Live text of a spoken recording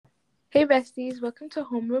Hey besties, welcome to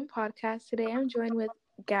Homeroom Podcast. Today I'm joined with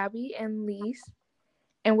Gabby and Lise,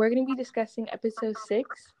 and we're going to be discussing episode 6,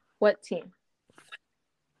 What Team?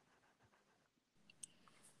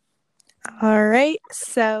 All right,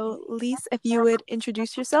 so Lise, if you would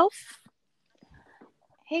introduce yourself.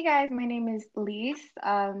 Hey guys, my name is Lise.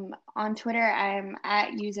 On Twitter, I'm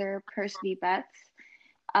at user PersvyBets.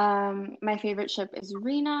 My favorite ship is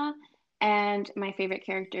Rena, and my favorite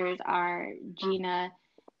characters are Gina,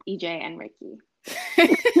 EJ, and Ricky.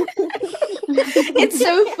 It's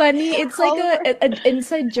so funny. It's like an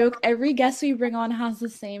inside joke. Every guest we bring on has the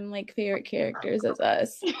same favorite characters as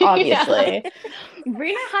us, obviously.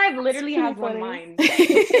 Rena Hive literally has one mind.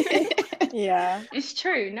 Yeah. It's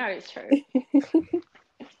true. No, it's true.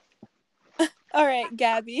 All right,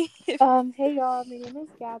 Gabby. Hey y'all, my name is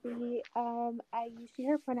Gabby. I use she,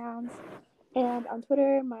 her pronouns, and on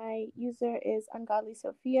Twitter my user is Ungodly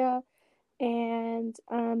Sophia, and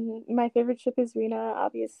my favorite ship is Rena,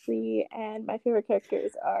 obviously, and my favorite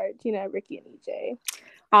characters are Gina, Ricky, and EJ.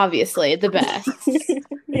 Obviously, the best.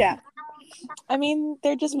 Yeah. I mean,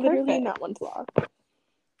 they're just literally perfect. not one flaw.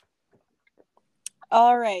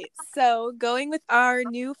 All right, so going with our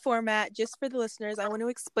new format, just for the listeners, I want to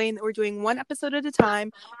explain that we're doing one episode at a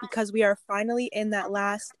time because we are finally in that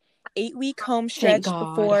last 8-week home stretch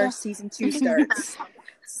before season 2 starts.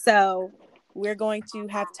 So we're going to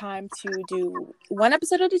have time to do one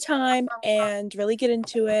episode at a time and really get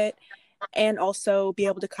into it, and also be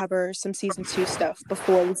able to cover some season 2 stuff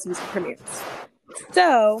before the season premieres.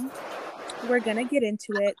 So we're gonna get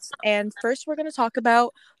into it, and first we're gonna talk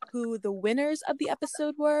about who the winners of the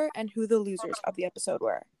episode were and who the losers of the episode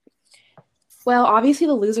were. Well, obviously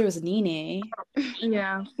the loser was Nene.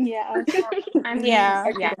 Yeah. I mean,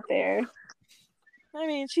 Yeah. There. I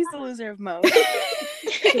mean, she's the loser of most.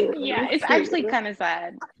 Yeah, it's actually kind of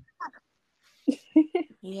sad.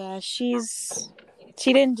 Yeah, she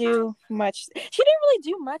didn't do much. She didn't really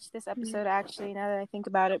do much this episode, actually, now that I think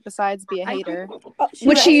about it, besides be a hater.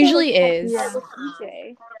 Which she usually is. Yeah.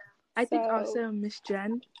 EJ. I think also Miss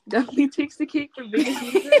Jen definitely takes the cake for being a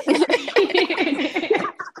loser.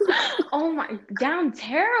 Oh my, down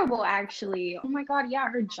terrible actually. Oh my God, yeah,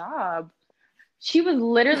 her job. She was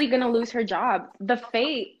literally gonna lose her job. The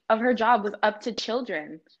fate of her job was up to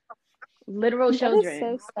children. Literal children.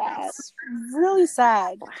 That is so sad. That's really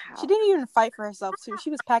sad. Wow. She didn't even fight for herself, too. She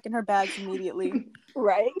was packing her bags immediately.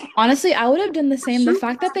 Right? Honestly, I would have done the same. The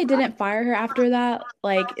fact that they didn't fire her after that,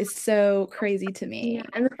 is so crazy to me. Yeah.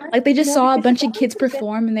 And the fact They just saw a bunch of kids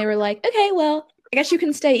perform and they were like, okay, well, I guess you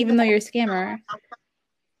can stay even though you're a scammer.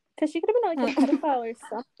 Because she could have been a pedophile or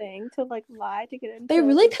something to lie to get into. They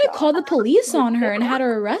really could have called the police on her and had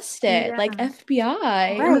her arrested, Yeah.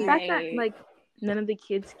 FBI. And the fact that none of the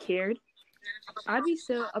kids cared, I'd be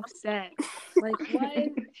so upset. What?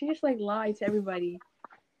 She just lied to everybody.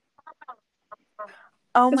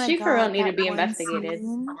 Oh my She God, for real need to that be one investigated.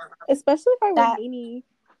 scene. Especially if I were Nene.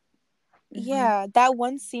 Yeah, that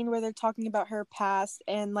one scene where they're talking about her past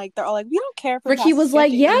and they're all like, we don't care if her Ricky past was is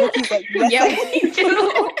like, sketchy. And yeah. Ricky's like, yes, Yeah, I we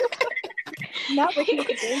do. Not Ricky with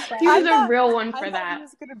the game plan. He was thought- a real one I for thought that. he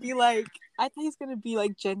was gonna be I thought he was gonna be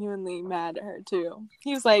genuinely mad at her too.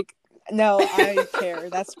 He was like, no, I care.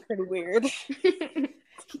 That's pretty weird.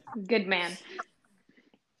 Good man.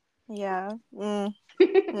 Yeah. Mm.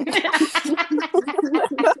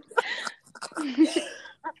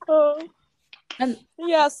 Oh. And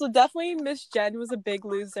yeah, so definitely Miss Jen was a big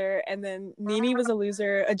loser, and then Nene was a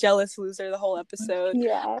loser, a jealous loser the whole episode.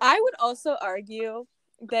 Yeah. I would also argue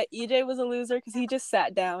that EJ was a loser because he just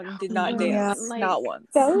sat down and did not dance, not once.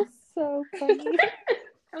 That was so funny. It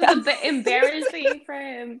was a bit embarrassing for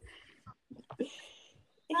him.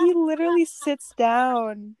 He literally sits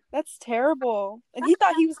down. That's terrible. And he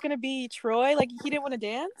thought he was gonna be Troy, he didn't want to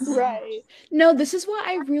dance. Right. no, this is why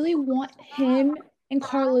I really want him and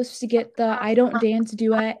Carlos to get the I Don't Dance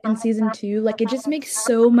duet in season 2. It just makes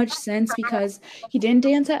so much sense because he didn't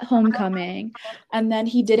dance at homecoming and then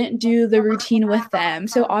he didn't do the routine with them.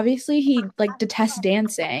 So obviously he detests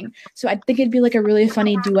dancing. So I think it'd be a really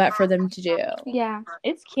funny duet for them to do. Yeah,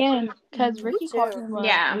 it's canon because Ricky called him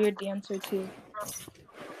a weird dancer too.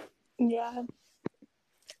 Yeah.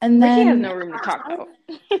 And then Ricky has no room to talk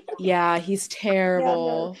though. yeah, he's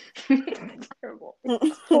terrible. Terrible.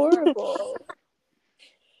 Horrible.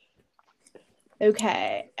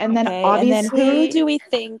 Okay, and then Okay, obviously, and then who do we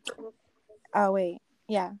think? Oh wait,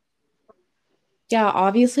 yeah. Yeah,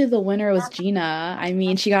 obviously the winner was Gina. I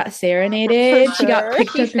mean, she got serenaded. For She got sure.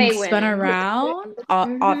 picked She up and stayed spun winning. around.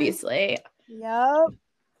 Mhm. Obviously. Yep.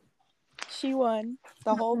 She won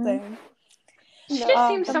the whole thing. She just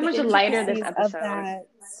seems But so the much lighter this intricacies of episode. that-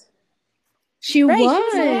 She Right, she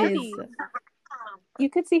was. was happy. You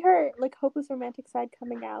could see her like hopeless romantic side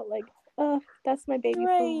coming out. Like, that's my baby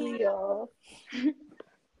for real.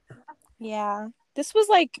 Yeah, this was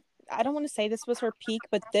like, I don't want to say this was her peak,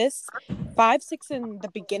 but this 5, 6, and the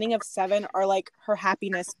beginning of 7 are like her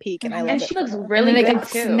happiness peak, and I love And it. she looks And really then it good got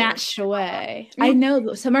too. snatched away. I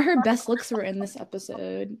know some of her best looks were in this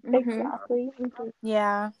episode. Exactly.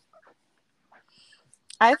 Yeah.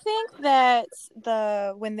 I think that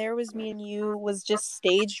the When There Was Me and You was just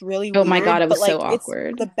staged really weird. Oh my god, it was but, like, so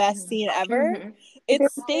awkward. It's the best scene ever.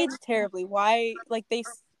 It's staged terribly. Why? Like,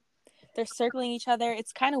 they're circling each other.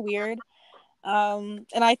 It's kind of weird. And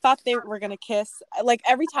I thought they were gonna kiss. Like,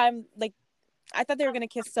 every time, like, I thought they were gonna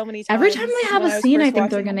kiss so many times. Every time they have when a was scene, I first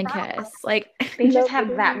think they're watching. gonna kiss. Like, They just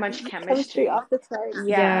have that much chemistry. Off the charts.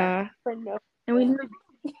 Yeah. For no. And we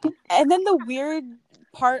And then the weird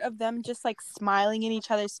part of them just like smiling in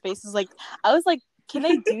each other's faces, like, I was like, can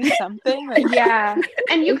they do something? Like, Yeah.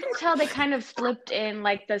 And you can tell they kind of slipped in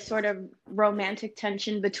like the sort of romantic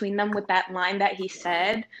tension between them with that line that he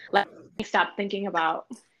said. Like, stop thinking about,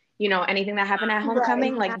 you know, anything that happened at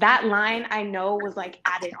homecoming. Like, that line I know was like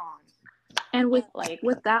added on. And with Like,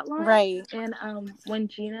 that line, right. and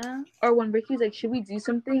when Ricky was like, should we do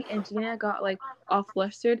something, and Gina got like all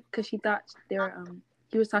flustered because she thought they were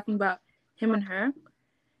he was talking about him and her.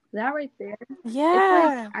 That right there,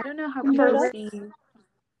 Yeah. it's like, I don't know how No, people that's- see.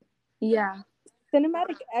 Yeah.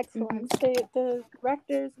 Cinematic excellence. The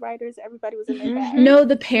directors, writers, everybody was in their bag. no,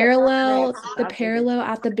 the parallel Right.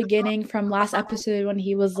 at the beginning from last episode when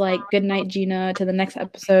he was like, "Good night, Gina," to the next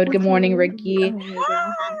episode, "Good morning, Ricky."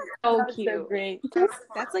 So So cute. great.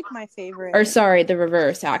 That's like my favorite. Or sorry, the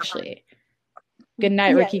reverse actually. "Good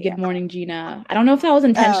night, Ricky. Yeah. Good morning, Gina." I don't know if that was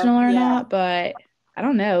intentional or yeah. not, but I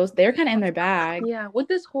don't know. They're kind of in their bag. Yeah, with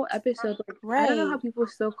this whole episode, like, Right. I don't know how people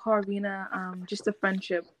still call Rena just a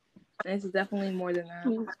friendship. It's definitely more than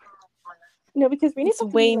that. No, because Rena's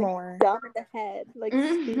It's way more. dumb in the head, like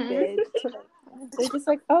stupid. They're just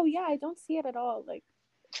like, oh yeah, I don't see it at all. Like,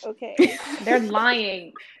 okay, They're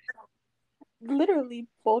lying. literally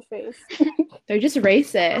bold-faced. They're just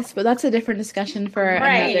racist, but that's a different discussion for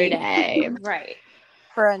another day. Right.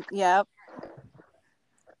 Yep.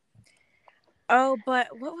 Oh, but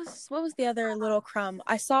what was the other little crumb?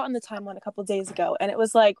 I saw it on the timeline a couple days ago, and it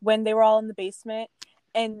was like when they were all in the basement,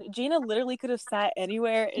 and Gina literally could have sat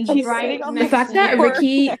anywhere, and she's sitting on The fact that floor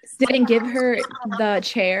Ricky next to didn't give her the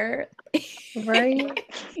chair Right?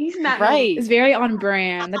 He's not right. is very on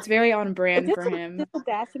brand. That's very on brand for him. Just a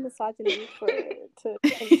dash of misogyny to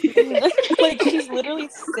Like, she's literally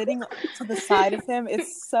sitting to the side of him.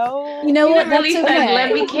 It's so. You know He what? That's really said,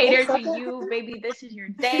 "Let me okay. cater to you, baby. This is your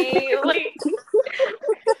day." Like,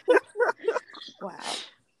 Wow.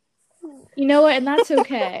 You know what? And that's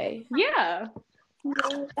okay. yeah.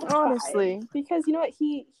 Honestly. because you know what,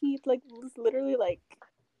 he like was literally like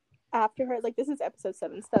after her, like, this is episode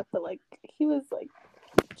 7 stuff, but like he was like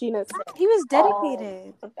Gina's He was all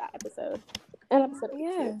dedicated. of that episode and episode 8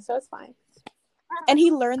 Yeah. too, so it's fine. And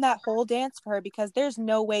he learned that whole dance for her, because there's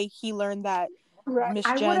no way he learned that Right. Miss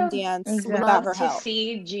I Jen would've dance Exactly. without her Love to help.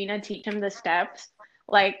 see Gina teach him the steps.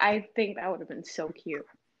 Like, I think that would have been so cute.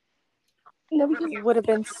 No, because It would have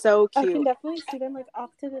been so I can cute. definitely see them like off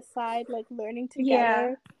to the side, like learning Yeah.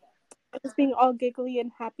 together, just being all giggly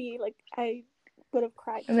and happy. Like, I would have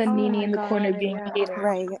cried. And then Oh Nene my in the corner God, being yeah. hated.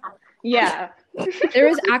 Right. Yeah. There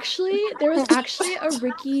was actually a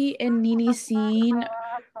Ricky and Nene scene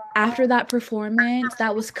after that performance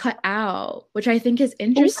that was cut out, which I think is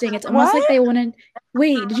interesting. It's almost like What? they wanted.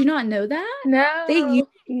 Wait, did you not know that? No. They used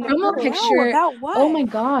promo No. picture. About what? Oh my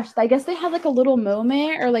gosh! I guess they had like a little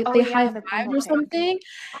moment, or like Oh, they yeah, high the fived promo or pic. something.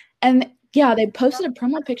 And yeah, they posted a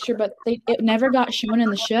promo picture, but it never got shown in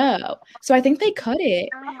the show. So I think they cut it,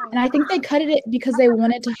 and I think they cut it because they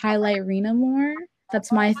wanted to highlight Rena more.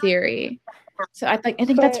 That's my theory. So I think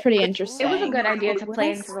that's But pretty It interesting. was a good idea to What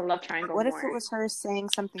play if- into the love triangle What if more. it was her saying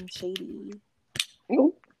something shady?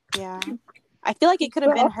 Nope. Yeah. I feel like it could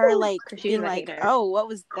have But been her, also- like, 'Cause she's being a like, hater. oh, what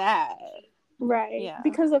was that? Right. Yeah.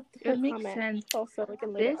 Because of her It makes comment sense. also, like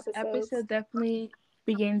in later This episodes. episode definitely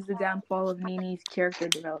begins the downfall of Nene's character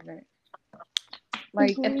development.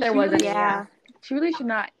 Like, Mhm. If there she was really- any, yeah. she really should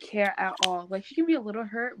not care at all. Like, she can be a little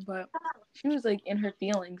hurt, but she was like in her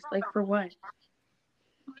feelings. Like, for what?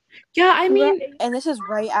 Yeah, I mean, Right. And this is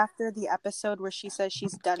right after the episode where she says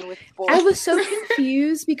she's done with boys. I was so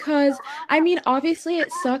confused because, I mean, obviously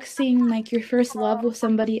it sucks seeing like your first love with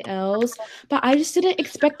somebody else, but I just didn't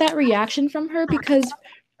expect that reaction from her because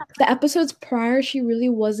the episodes prior, she really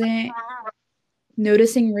wasn't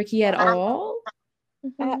noticing Ricky at all.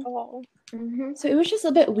 At all. Mhm. So it was just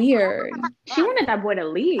a bit weird. She wanted that boy to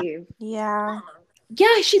leave. Yeah.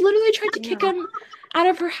 Yeah, she literally tried to kick him out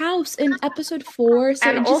of her house in episode 4. So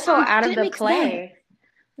And it just also out of didn't the make play.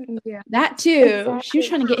 sense. Yeah. That too. She was Exactly.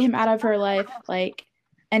 trying to get him out of her life, like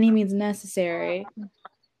any means necessary.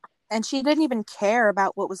 And she didn't even care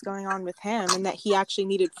about what was going on with him and that he actually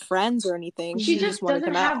needed friends or anything. She She just wanted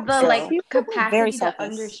doesn't him have out. the So like very capacity to selfish.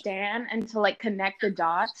 understand and to like connect the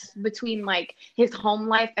dots between like his home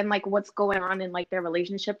life and like what's going on in like their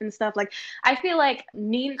relationship and stuff. Like I feel like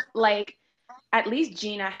at least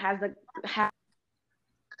Gina has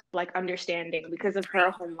like understanding because of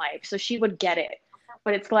her home life, so she would get it.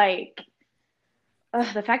 But it's like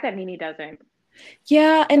the fact that Nene doesn't.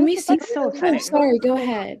 Yeah, and we see. It's so Oh, upsetting. sorry. Go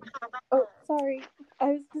ahead. Oh, sorry. I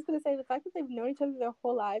was just gonna say the fact that they've known each other their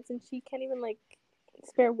whole lives and she can't even like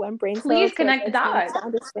spare one brain cell Please to connect like, the explain dots. to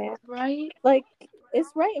understand. Right? Like it's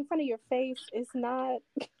right in front of your face. It's not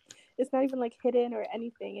even like hidden or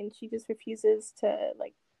anything, and she just refuses to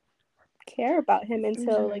like care about him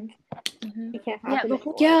until like he can't have him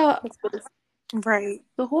anymore. Yeah. That's what it's- Right.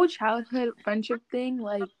 The whole childhood friendship thing,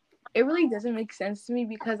 like, it really doesn't make sense to me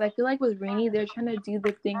because I feel like with Rainy, they're trying to do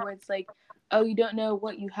the thing where it's like, oh, you don't know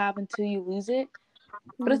what you have until you lose it.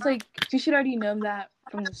 But it's like, you should already know that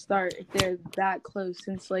from the start if they're that close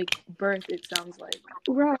since, like, birth, it sounds like.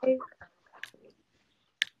 right.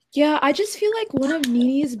 Yeah, I just feel like one of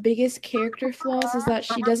Nini's biggest character flaws is that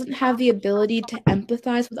she doesn't have the ability to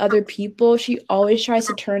empathize with other people. She always tries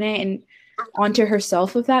to turn it and onto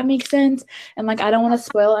herself, if that makes sense. And like, I don't want to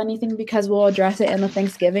spoil anything because we'll address it in the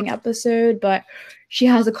Thanksgiving episode, but she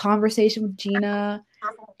has a conversation with Gina,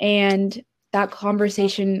 and that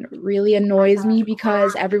conversation really annoys me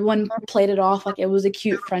because everyone played it off like it was a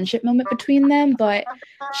cute friendship moment between them, but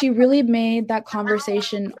she really made that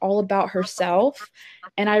conversation all about herself.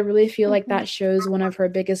 And I really feel like that shows one of her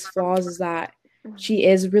biggest flaws is that she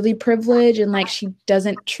is really privileged and like she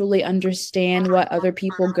doesn't truly understand what other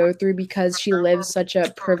people go through because she lives such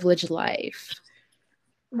a privileged life.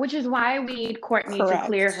 Which is why we need Courtney to Correct.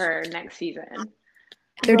 clear her next season.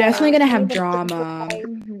 They're definitely going to have Need them to drama.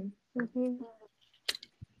 Mhm.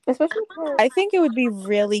 Especially because I think it would be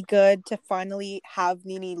really good to finally have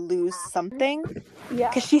Nene lose something. yeah,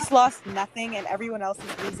 Because she's lost nothing and everyone else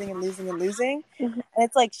is losing and losing and losing. Mhm. And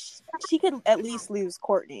it's like she could at least lose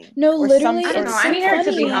Courtney. No, or literally, some I don't it's know. so I need her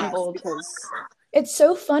to be funny. humbled. Because It's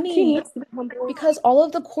so she funny needs to be humble. because all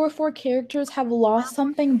of the core 4 characters have lost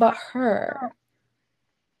something but her.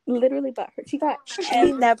 Literally, but her. She got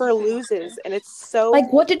she never loses, and it's so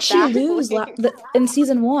Like, what did she baffling. lose in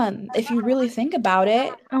season 1? If you really think about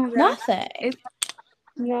it, Oh, yeah. nothing.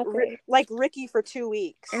 nothing, Like Ricky for 2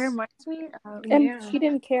 weeks. It reminds me of, and she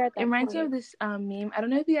didn't care at that it reminds me point. of this meme. I don't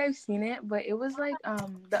know if you guys seen it, but it was like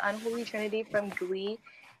the Unholy Trinity from Glee,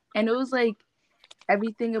 and it was like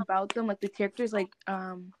everything about them, like the characters, like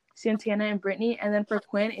Santana and Brittany, and then for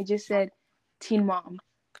Quinn, it just said Teen Mom.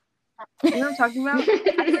 You know what I'm talking about? I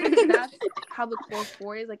feel like that's how the core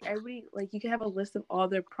 4 is. Like everybody, like you can have a list of all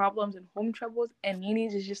their problems and home troubles, and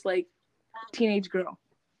Nene's is just like teenage girl.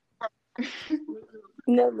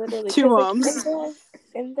 No, literally. 2 'Cause, moms. like,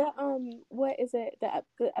 in the what is it?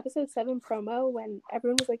 The episode 7 promo when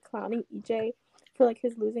everyone was like clowning EJ for like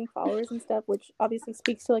his losing followers and stuff, which obviously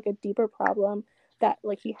speaks to like a deeper problem that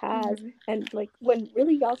like he has, and like when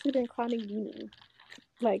really y'all should have been clowning Nene.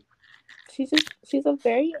 Like she's a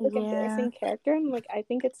very like embarrassing character, and like I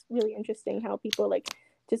think it's really interesting how people like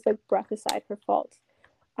just like brush aside her faults,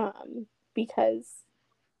 because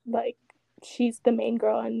like she's the main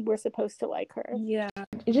girl and we're supposed to like her. Yeah.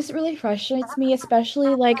 It just really frustrates me,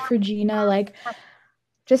 especially like for Gina. Like,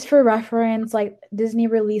 just for reference, like Disney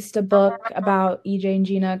released a book about EJ and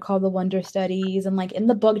Gina called The Wonder Studies, and like in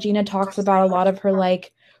the book, Gina talks about a lot of her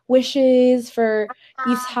like wishes for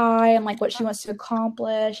East High and like what she wants to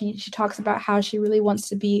accomplish. And she talks about how she really wants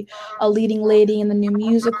to be a leading lady in the new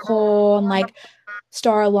musical and like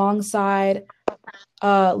star alongside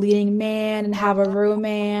a leading man and have a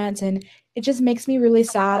romance. And it just makes me really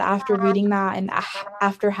sad after reading that and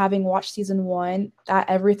after having watched season 1 that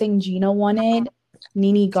everything Gina wanted,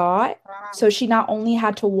 Nene got. So she not only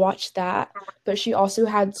had to watch that, but she also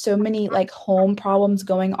had so many like home problems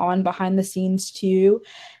going on behind the scenes too.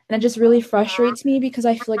 And it just really frustrates me because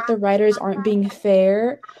I feel like the writers aren't being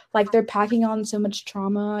fair. Like they're packing on so much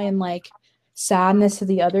trauma and like sadness to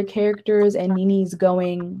the other characters, and Nene's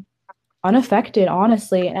going unaffected,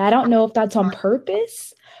 honestly. And I don't know if that's on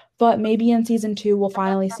purpose, but maybe in season 2 we'll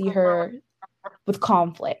finally see her with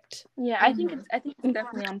conflict. Yeah, I think it's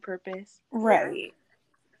definitely on purpose. Right.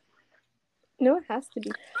 No, it has to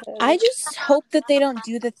be. I just hope that they don't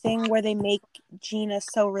do the thing where they make Gina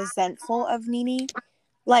so resentful of Nene.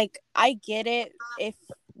 Like, I get it if,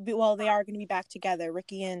 well, they are going to be back together,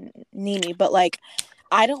 Ricky and Nene, but like,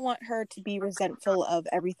 I don't want her to be resentful of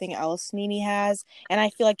everything else Nene has, and I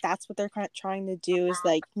feel like that's what they're kind of trying to do, is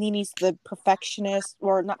like, Nene's the perfectionist,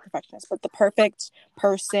 or not perfectionist, but the perfect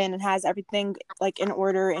person and has everything like in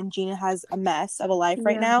order, and Gina has a mess of a life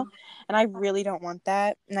right now, and I really don't want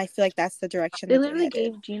that, and I feel like that's the direction They that literally they're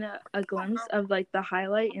headed. gave Gina a glimpse of like the high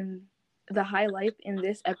life in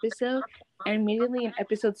this episode, and immediately in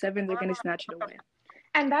episode 7 they're gonna snatch it away.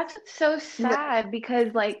 And that's what's so sad,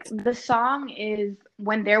 because like the song is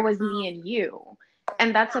When There Was Me and You,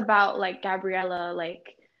 and that's about like Gabriella,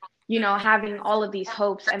 like, you know, having all of these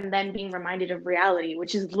hopes and then being reminded of reality,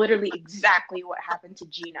 which is literally exactly what happened to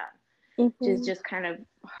Gina, which is just kind of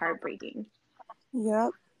heartbreaking. Yep.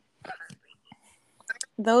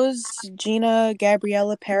 Those Gina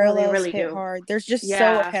Gabriella parallels really hit hard. They're just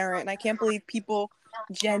so apparent, and I can't believe people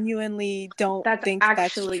genuinely don't think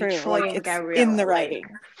that's true. Troy like, and it's Gabriella, in the writing.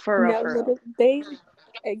 Like, for real. They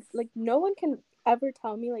like, no one can ever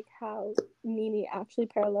tell me like how Nene actually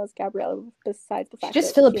parallels Gabriella, besides the fact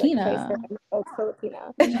just that Filipina.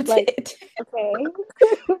 Filipina. That's like, it. Okay.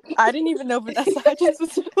 I didn't even know Vanessa Hudgens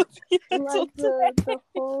was Filipina. Like the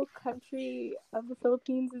whole country of the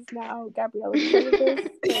Philippines is now Gabriella because of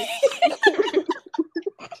this.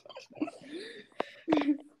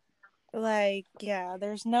 Like, yeah,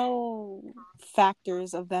 there's no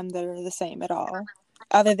factors of them that are the same at all,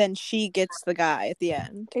 other than she gets the guy at the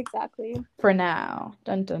end. Exactly. For now.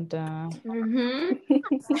 Dun dun dun.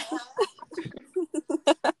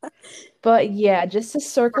 But yeah, just to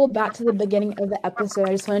circle back to the beginning of the episode,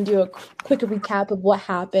 I just want to do a quick recap of what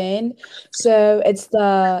happened. So it's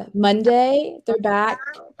the Monday, they're back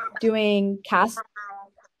doing cast,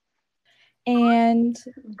 and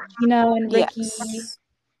Gina and Ricky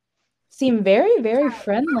seem very, very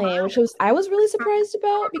friendly, which I was really surprised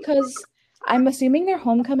about, because I'm assuming their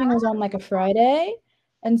homecoming was on like a Friday.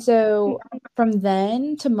 And so from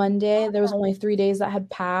then to Monday, there was only 3 days that had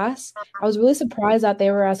passed. I was really surprised that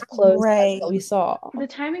they were as close as what we saw. The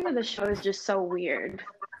timing of the show is just so weird.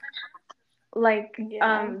 Like,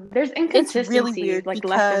 there's inconsistencies, it's really weird, like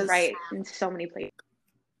left and right in so many places.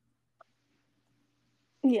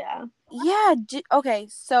 Yeah. Yeah. Okay.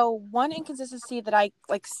 So one inconsistency that I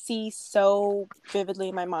like see so vividly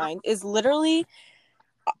in my mind is literally,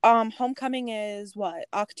 homecoming is what,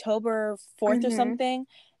 October 4th or something,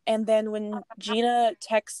 and then when Gina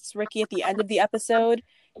texts Ricky at the end of the episode,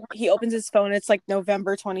 he opens his phone and it's like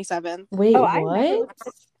November 27th. Wait, what?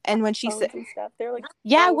 And when she said, they're like,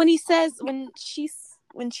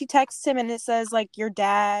 when she texts him and it says like, your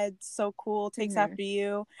dad's so cool, takes after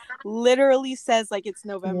you, literally says like it's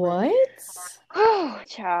November. What? Oh,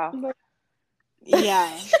 child.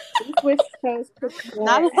 Yeah.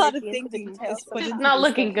 Not a lot of thinking. It's not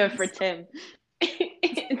looking good for Tim.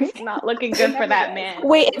 It's not looking good for that man.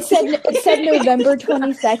 Wait, it said November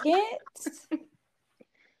 22nd?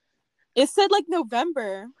 It said like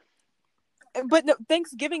November. But no,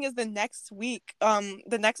 Thanksgiving is the next week,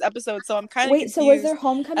 the next episode, so I'm kind of confused. So was their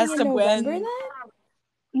homecoming in November then?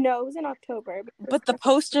 No, it was in October. But the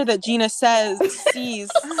poster that Gina sees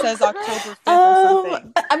says October 5th or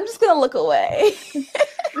something. I'm just gonna look away.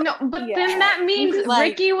 No, but then that means like,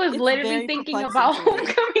 Ricky was literally thinking about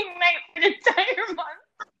homecoming night for the entire month.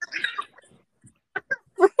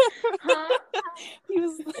 Huh? He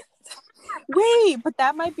was wait, but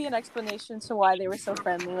that might be an explanation to why they were so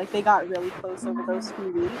friendly. Like, they got really close over those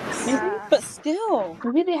few weeks. Yeah. But still,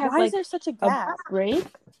 maybe they have why is there such a gap? Break?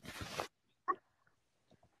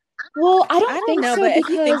 Well, I don't think know, so, but because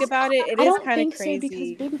if you think about it, it is kind of crazy. So,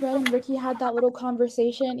 because Baby Brother and Ricky had that little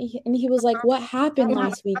conversation, and he was like, "What happened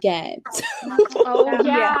last weekend?" Oh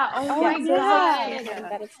yeah! Oh my god!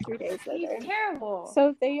 That it's 3 days later. He's terrible.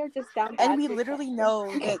 So they are just down. And we literally know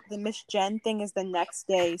that the Miss Jen thing is the next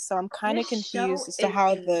day, so I'm kind of confused as to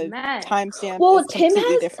how the timestamp is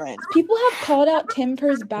completely different. People have called out Tim for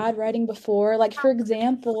his bad writing before. Like, for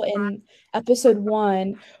example, in episode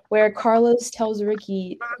 1, where Carlos tells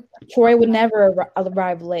Ricky Troy would never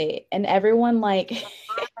arrive late, and everyone like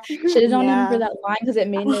shitted on him for that line because it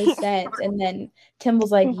made no sense. And then Tim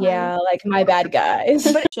was like, "Yeah, like my bad, guys."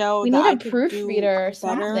 We need a proofreader or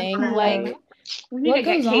something. Like, we need to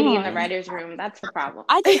get Katie in the writer's room. That's the problem.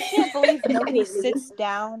 I just can't believe nobody sits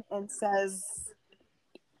down and says.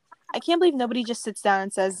 I can't believe nobody just sits down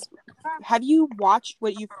and says, "Have you watched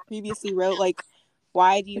what you previously wrote? Like,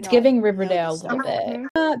 Why do you It's not giving know Riverdale a this little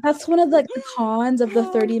stuff? bit. That's one of the cons of the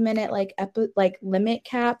 30-minute like limit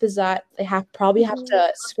cap is that they probably have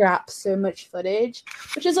to scrap so much footage,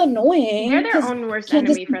 which is annoying. They're their own worst can't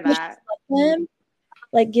enemy just for that. them,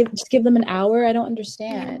 like give them an hour. I don't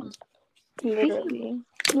understand. Literally,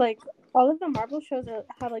 like all of the Marvel shows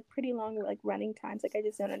have like pretty long like running times. Like I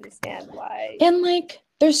just don't understand why. And like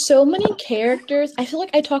there's so many characters. I feel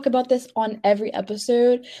like I talk about this on every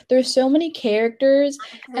episode. There's so many characters,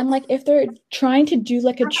 and like if they're trying to do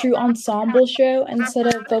like a true ensemble show instead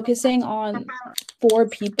of focusing on 4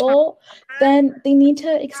 people, then they need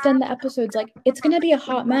to extend the episodes. Like it's gonna be a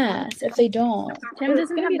hot mess if they don't. Tim It's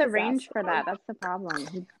doesn't gonna have be a the range disaster. for that. That's the problem.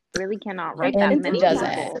 He really cannot write And that he many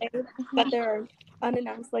doesn't. people. That there are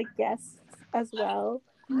unannounced like guests as well.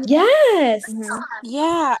 Yes.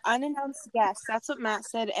 Yeah, unannounced guests. That's what Matt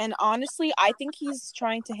said. And honestly, I think he's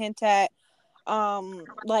trying to hint at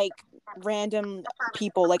like random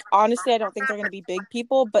people. Like honestly, I don't think they're gonna be big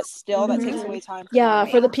people, but still that takes away time from Yeah,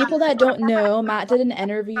 filming. for the people that don't know, Matt did an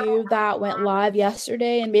interview that went live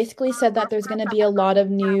yesterday and basically said that there's going to be a lot of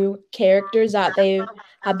new characters that they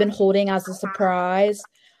have been holding as a surprise.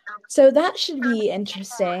 So that should be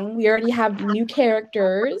interesting. We already have new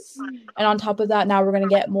characters, and on top of that, now we're going to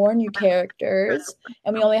get more new characters,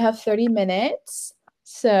 and we only have 30 minutes.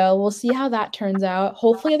 So we'll see how that turns out.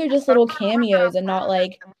 Hopefully they're just little cameos and not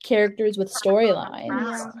like characters with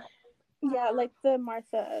storylines. Yeah, like the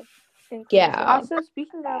Martha. Yeah. Also,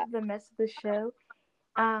 speaking of the mess of the show,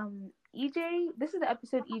 EJ, this is the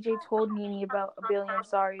episode EJ told Nene about a billion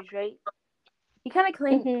sorries, right? He kind of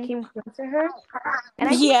came clean to her, and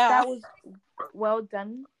I think that was well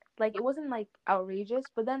done. Like it wasn't like outrageous,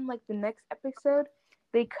 but then like the next episode,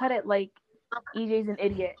 they cut it like EJ's an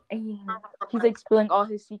idiot, and he's like spilling all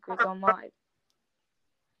his secrets on live.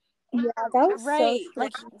 Yeah, that was right. So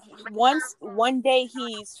like one day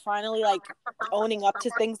he's finally like owning up to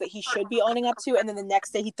things that he should be owning up to, and then the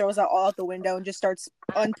next day he throws it all out the window and just starts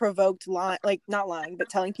unprovoked lying, like not lying, but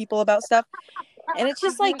telling people about stuff. And it's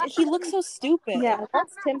just like he looks so stupid. Yeah,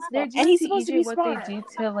 that's Tim's They're fault. doing And he's to supposed to EJ be what smart. they do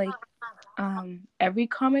to like every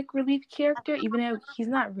comic relief character, even though he's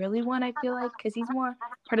not really one. I feel like because he's more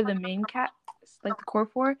part of the main cast, like the core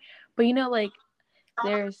 4. But you know, like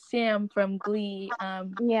there's Sam from Glee,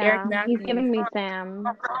 Eric Matthews. He's giving me Sam.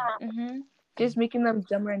 Just making them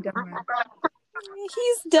dumber and dumber.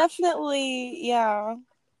 He's definitely, yeah.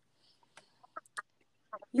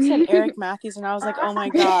 You said Eric Matthews, and I was like, oh my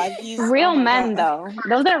god. He's real men, though.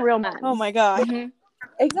 Those are real men. Oh my god.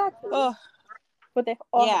 Exactly. Oh. But they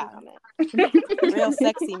all have in common. Real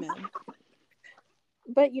sexy men.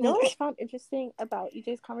 But you know what I found interesting about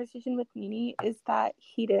EJ's conversation with Nene is that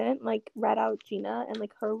he didn't like rat out Gina and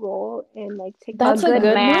like her role in like taking. That's a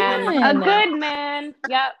good man. A good man.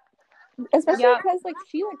 Yep. Especially because like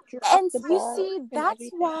she like dropped And the you ball see, and that's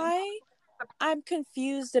everything. why I'm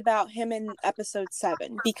confused about him in episode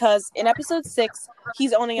 7, because in episode 6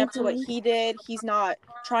 he's owning up to what he did. He's not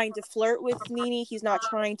trying to flirt with Nene. He's not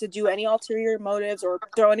trying to do any ulterior motives or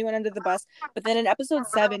throw anyone under the bus. But then in episode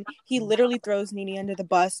 7 he literally throws Nene under the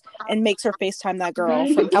bus and makes her FaceTime that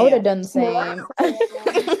girl from I would have camp. done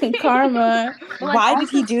the same. Karma. Why did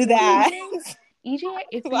he do that? EJ,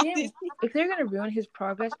 if they're gonna ruin his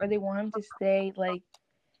progress or they want him to stay like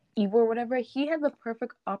evil or whatever, he had the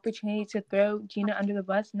perfect opportunity to throw Gina under the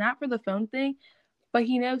bus, not for the phone thing, but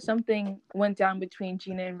he knows something went down between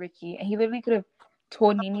Gina and Ricky, and he literally could have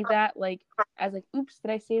told Nene that, like, as like, oops,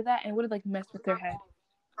 did I say that? And would have like messed with her head.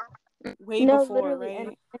 Way before, literally,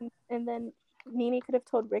 right? And then Nene could have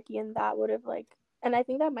told Ricky, and that would have like, and I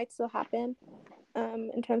think that might still happen.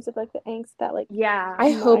 In terms of like the angst that like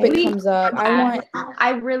I hope it comes up. I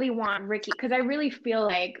really want Ricky, because I really feel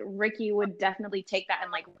like Ricky would definitely take that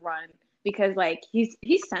and like run, because like he's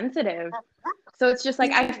sensitive, so it's just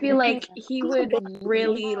like I feel like he would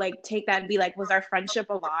really like take that and be like, was our friendship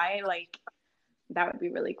a lie? Like that would be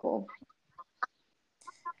really cool.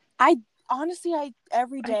 Honestly,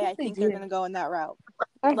 every day I think they're gonna go in that route.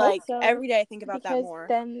 I Like hope so, every day I think about that because more.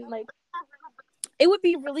 then like it would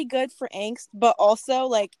be really good for angst, but also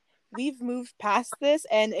like we've moved past this,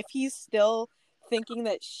 and if he's still thinking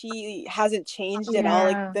that she hasn't changed at all,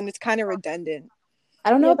 like then it's kind of redundant.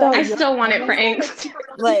 I don't know about I still want it for angst.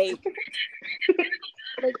 Like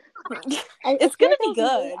it's gonna be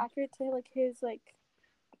good. Really accurate to like his like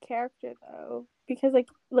character though, because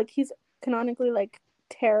like he's canonically like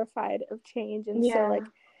terrified of change, and so like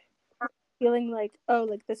feeling like, oh,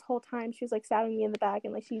 like this whole time she was like stabbing me in the back,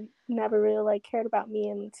 and like she never really like cared about me,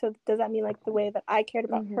 and so does that mean like the way that I cared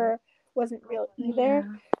about her wasn't real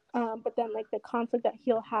either? But then like the conflict that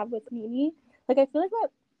he'll have with Nene, like I feel like that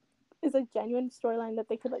is a genuine storyline that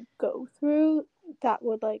they could like go through that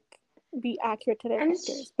would like be accurate to their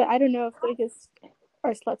characters. But I don't know if they just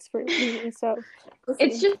are sluts for Nene, so we'll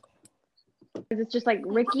see. It's just like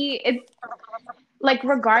Ricky, it's like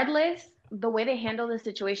regardless, the way they handle the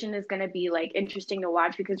situation is going to be like interesting to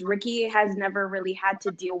watch because Ricky has never really had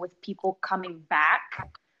to deal with people coming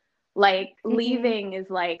back. Like leaving is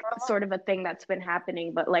like sort of a thing that's been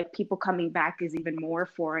happening, but like people coming back is even more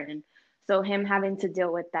foreign. So him having to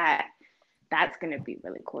deal with that, that's going to be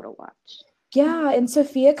really cool to watch. Yeah, and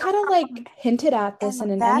Sophia kind of like hinted at this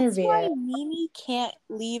in an interview. That's why Nene can't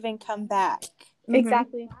leave and come back.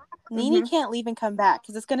 Exactly. Nene can't leave and come back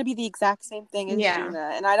because it's going to be the exact same thing as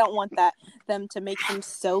Gina, and I don't want them to make them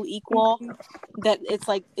so equal that it's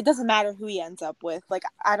like it doesn't matter who he ends up with. Like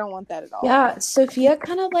I don't want that at all. Yeah, Sophia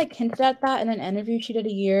kind of like hinted at that in an interview she did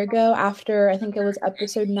a year ago after I think it was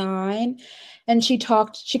episode 9, and she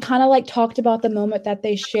kind of like talked about the moment that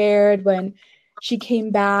they shared when she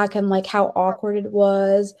came back and like how awkward it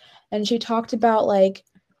was, and she talked about like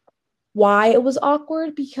why it was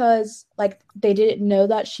awkward because like they didn't know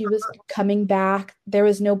that she was coming back. There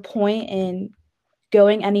was no point in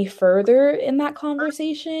going any further in that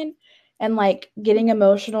conversation and like getting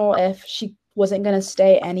emotional if she wasn't going to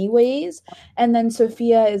stay anyways. And then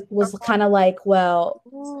Sophia was kind of like, well,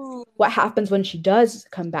 what happens when she does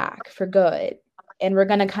come back for good? And we're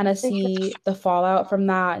going to kind of see the fallout from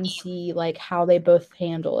that and see like how they both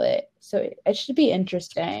handle it. So it should be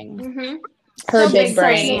interesting. Her So big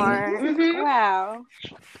brain. Wow.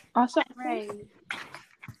 Also, right.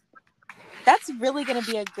 That's really going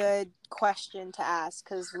to be a good question to ask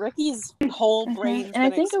because Ricky's whole brain's and I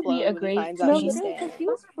gonna think it'll be a explode when he great finds out she's because staying. he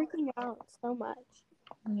was freaking out so much.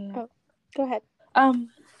 Yeah. Oh, go ahead.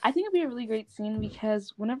 I think it'd be a really great scene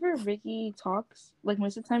because whenever Ricky talks, like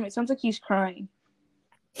most of the time, it sounds like he's crying.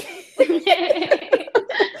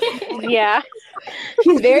 Yeah.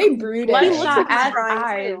 He's very brooding. Bloodshot ass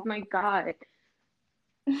eyes. My God.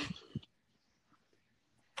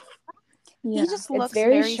 He just looks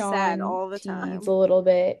very sad all the time. A little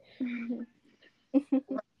bit.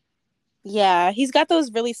 Yeah, he's got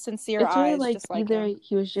those really sincere it's eyes. Really like just like either him.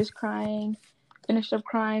 He was just crying, finished up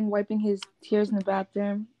crying, wiping his tears in the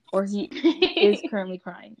bathroom, or he is currently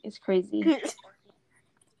crying. It's crazy.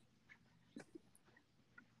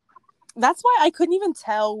 That's why I couldn't even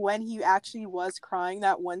tell when he actually was crying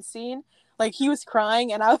that one scene. Like, he was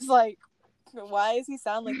crying, and I was like, why does he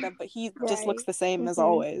sound like that? But he just looks the same as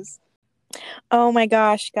always. Oh my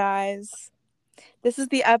gosh, guys. This is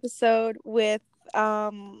the episode with,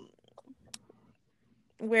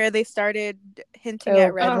 where they started hinting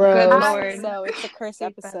at Red Rose. So it's a curse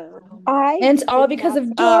episode. And it's all because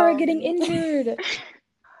of Dora getting injured.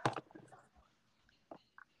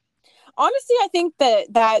 Honestly, I think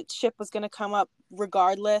that ship was going to come up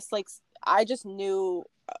regardless. Like, I just knew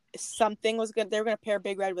something was going to... They were going to pair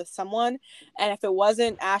Big Red with someone. And if it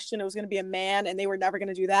wasn't Ashton, it was going to be a man. And they were never going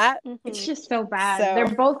to do that. It's just so bad. So,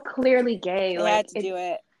 they're both clearly gay. They had to do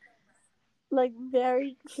it. Like,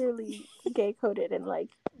 very clearly gay-coded and, like...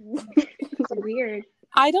 It's weird.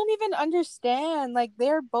 I don't even understand. Like,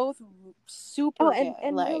 they're both super gay.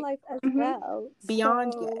 And like, real life as well.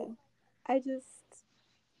 Beyond so, gay. I just...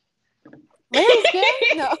 Larry's gay?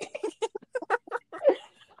 No.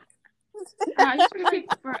 I just feel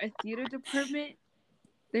like for a theater department,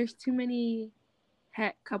 there's too many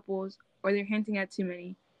het couples, or they're hinting at too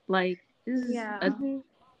many. Like, this is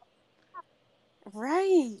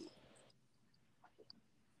right.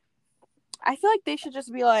 I feel like they should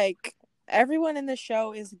just be like, everyone in the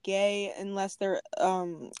show is gay unless they're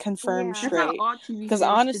confirmed straight. Because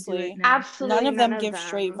honestly, absolutely none of them give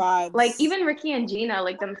straight vibes. Like, even Ricky and Gina,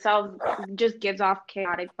 like, themselves just gives off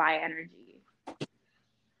chaotic bi energy.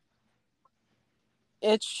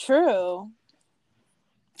 It's true.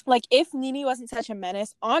 Like, if Nene wasn't such a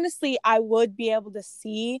menace, honestly, I would be able to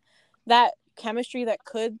see that chemistry that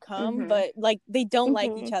could come, but, like, they don't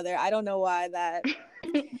like each other. I don't know why that...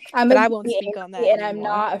 But I won't speak on that and anymore. I'm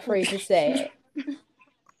not afraid to say it.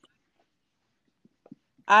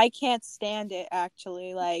 I can't stand it,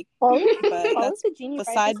 actually. Like, all that's the Genie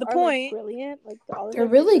beside the point. Like, brilliant. Like, they're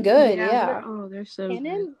really good. Yeah. They're so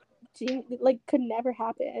Canon, Genie, like, could never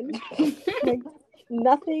happen. Like,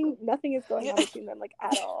 nothing is going on between them, like,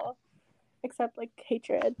 at all, except like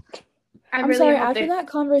hatred. I'm sorry. After that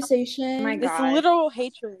conversation, it's literal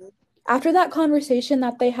hatred. After that conversation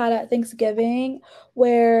that they had at Thanksgiving,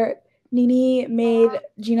 where Nene made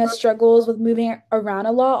Gina struggles with moving around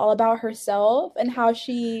a lot, all about herself, and how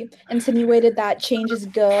she insinuated that change is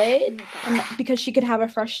good and because she could have a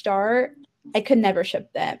fresh start. I could never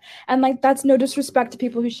ship them. And like that's no disrespect to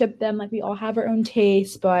people who ship them. Like we all have our own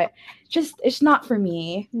taste, but just it's not for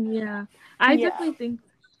me. Yeah. I definitely think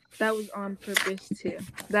that was on purpose too.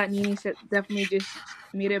 That Nene said definitely just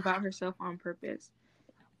made it about herself on purpose.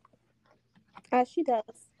 As she does.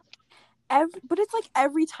 But it's like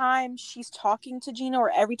every time she's talking to Gina or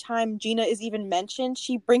every time Gina is even mentioned,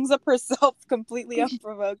 she brings up herself completely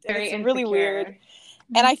unprovoked. And it's really weird.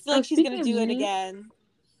 And I feel like she's going to do it again.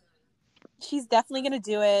 She's definitely going to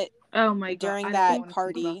do it during that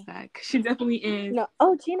party. She definitely is. No.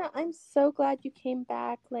 Oh, Gina, I'm so glad you came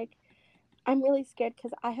back. Like, I'm really scared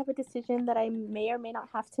because I have a decision that I may or may not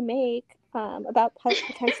have to make about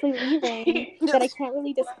potentially leaving that I can't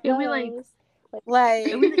really disclose. It'll be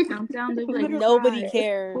it'll be the countdown. They'll be like, nobody 5,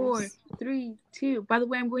 cares. 4, 3, 2. By the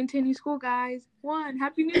way, I'm going to a new school, guys. 1.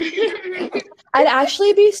 Happy New Year. I'd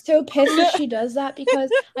actually be so pissed if she does that because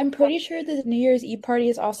I'm pretty sure the New Year's Eve party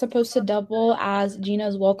is all supposed to double as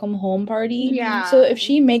Gina's welcome home party. Yeah. So if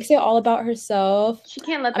she makes it all about herself, she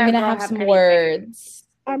can't let that I'm gonna girl have some anything. words.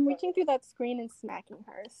 I'm reaching through that screen and smacking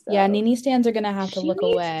her. So. Yeah, Nene stands are gonna have to look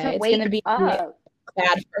away. It's gonna be bad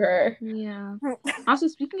for her. Yeah. Also,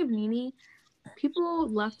 speaking of Nene, people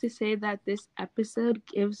love to say that this episode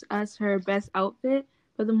gives us her best outfit,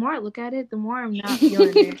 but the more I look at it, the more I'm not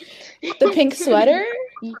feeling it. The pink sweater?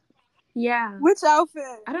 Yeah. Which outfit?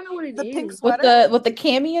 I don't know what it is. The pink sweater? With the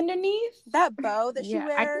cami underneath? That bow that she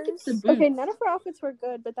wears? I think it's the boots. Okay, none of her outfits were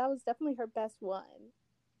good, but that was definitely her best one.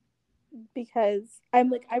 Because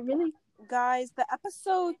I'm like, I really... Guys, the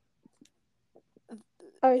episode...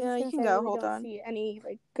 Yeah, you can go. Hold on. See any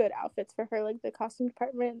like good outfits for her. Like the costume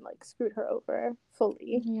department like screwed her over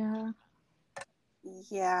fully. Yeah.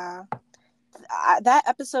 That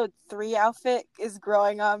episode 3 outfit is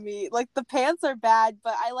growing on me. Like the pants are bad,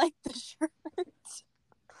 but I like the shirt.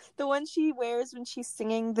 The one she wears when she's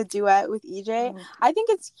singing the duet with EJ. I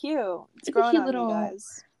think it's cute. It's growing on me,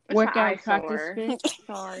 guys. Workout practice fit.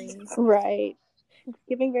 Sorry. Right.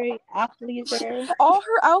 Giving very athleisure. All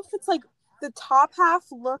her outfits, like the top half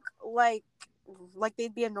look like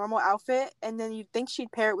they'd be a normal outfit, and then you'd think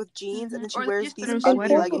she'd pair it with jeans, and then she wears these ugly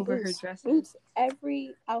leggings over her dresses. Boots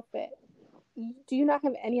every outfit. Do you not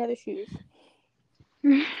have any other shoes?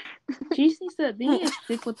 They need to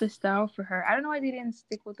stick with the style for her. I don't know why they didn't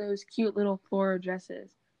stick with those cute little floral dresses.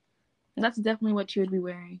 That's definitely what she would be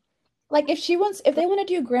wearing. Like if they want to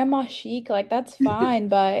do grandma chic, like that's fine,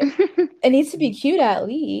 but it needs to be cute at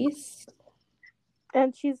least.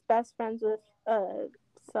 And she's best friends with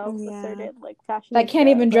self-asserted like fashion. That can't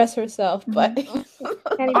even dress herself, but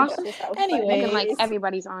anyway, like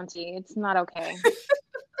everybody's auntie. It's not okay.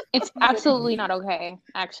 It's absolutely not okay,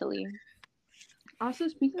 actually. Also,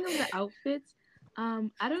 speaking of the outfits, I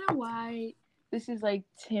don't know why this is like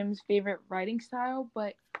Tim's favorite writing style,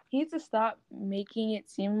 but he needs to stop making it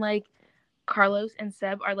seem like Carlos and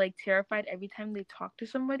Seb are like terrified every time they talk to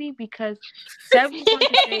somebody, because Seb was going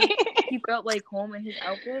to say he felt like home in his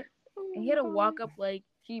outfit, and he had to walk up like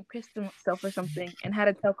he pissed himself or something and had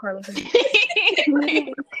to tell Carlos. He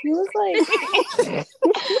was like,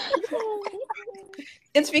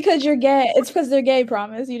 it's because you're gay. It's because they're gay,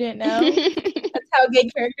 promise. You didn't know? That's how gay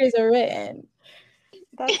characters are written.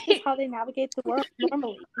 That's just how they navigate the world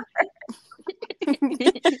normally.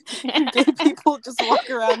 Gay people just walk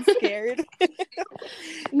around scared.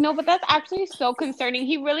 No, but that's actually so concerning.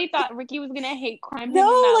 He really thought Ricky was gonna hate crime him in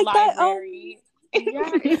that library.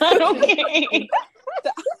 It's not okay.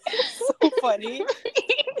 That's so funny.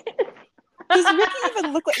 Does Ricky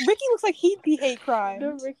even look like... Ricky looks like he'd be hate crime.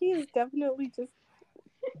 No, Ricky is definitely just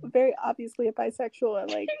very obviously a bisexual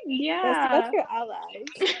and like that's your ally.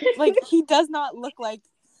 Like he does not look like...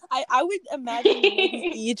 I would imagine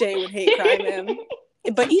maybe EJ would hate crime him.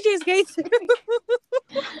 But EJ's gay too.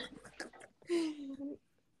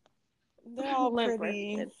 They're all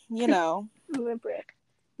pretty, you know. Limerick.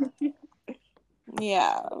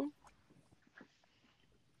 Yeah.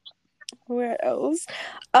 Where else?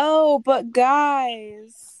 Oh, but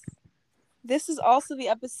guys, this is also the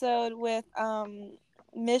episode with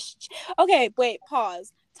Miss. Okay, wait,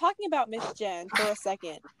 pause. Talking about Miss Jen for a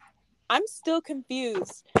second. I'm still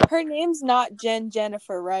confused. Her name's not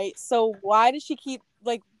Jennifer, right? So why does she keep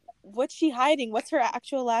like? What's she hiding? What's her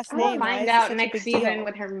actual last name? We'll find out next season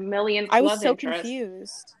with her millions. I was so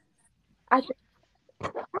confused.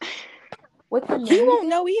 What's her name? You won't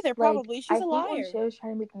know either, probably. She's a liar. I think shows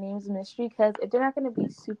trying to make names a mystery, because if they're not going to be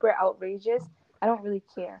super outrageous, I don't really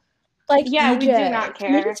care. Like, yeah, EJ. We do not care.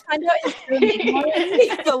 Can you just find out his true name already?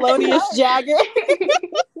 Thelonious Jagger.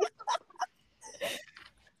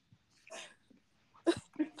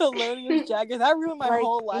 Thelonious Jagger. That ruined my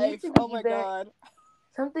whole life. Oh my god.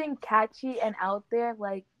 something catchy and out there,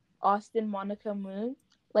 like Austin Monica Moon.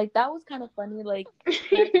 Like that was kind of funny. Like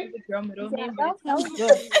the girl middle name, but that it's was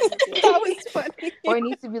good. That was funny. Or it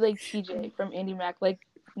needs to be like TJ from Andy Mac. Like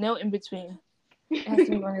no in between. It has to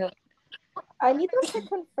be one of those. I need them to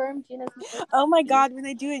confirm Gina's name. Oh my god, when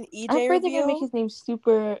they do an EJ I'm afraid they're reveal. gonna make his name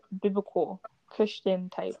super biblical, Christian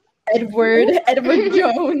type. Edward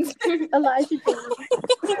Jones. Elijah James.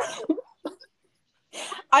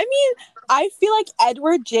 I mean, I feel like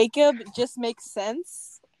Edward Jacob just makes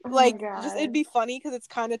sense. Oh my Like, God. just it'd be funny because it's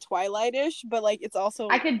kind of Twilight-ish, but like it's also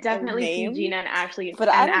I could definitely see name. Gina and Ashley But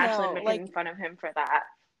I and don't Ashlyn know, making fun of him for that.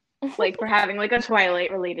 Like for having like a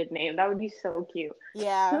Twilight related name. That would be so cute.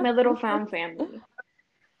 Yeah. My little found family.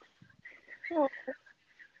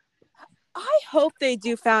 I hope they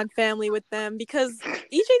do Found Family with them because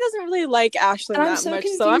EJ doesn't really like Ashlyn I'm that so much,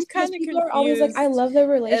 confused so I'm because kind of people confused. are always like, I love their as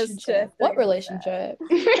to relationship. if they're What gonna do relationship?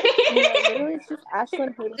 Literally, it's just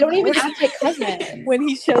Ashlyn hating. They don't even him. act like cousins. when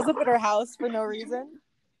he shows up at her house for no reason.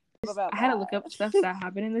 I had to look up stuff that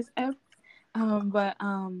happened in this ep. But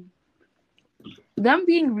them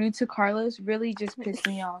being rude to Carlos really just pissed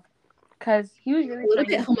me off. Because he was really A little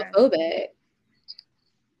bit homophobic.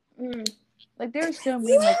 Like, they were so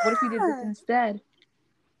mean. Like, what if you did this instead?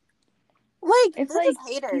 Like, It's they're like just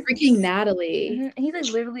haters. Freaking Natalie. He's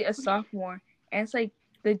like literally a sophomore. And it's like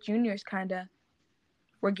the juniors kind of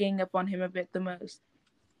were ganging up on him a bit the most.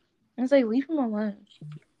 And it's like, leave him alone.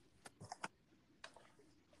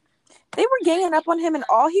 They were ganging up on him, and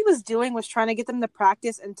all he was doing was trying to get them to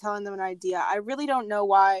practice and telling them an idea. I really don't know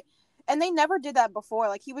why. And they never did that before.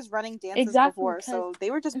 Like, he was running dances before, so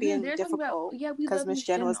they were just being difficult because Miss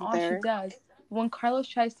Jen wasn't there. She does. When Carlos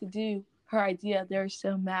tries to do her idea, they're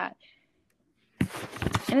so mad.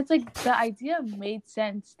 And it's like, the idea made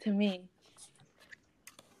sense to me.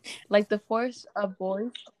 Like, the force of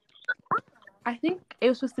boys. I think it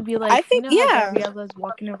was supposed to be like, how Gabriella's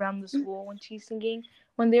walking around the school when she's singing,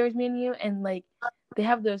 when there was Me and You, and like, they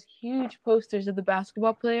have those huge posters of the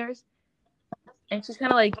basketball players. And she's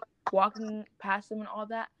kind of like walking past them and all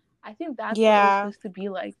that. I think that's what it was supposed to be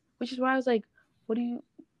like. Which is why I was like, what do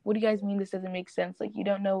you guys mean this doesn't make sense? Like, you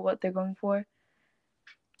don't know what they're going for?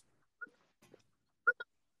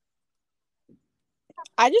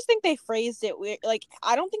 I just think they phrased it weird. Like,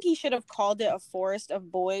 I don't think he should have called it a forest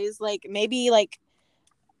of boys. Like, maybe like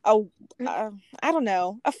I don't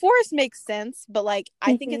know. A forest makes sense, but like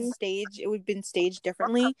I think it would have been staged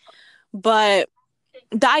differently. But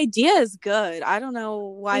the idea is good. I don't know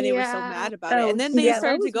why they were so mad about it. And then they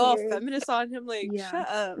started to go all feminist on him. Like, shut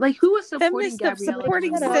up. Like, who was supporting Feminist Gabriella?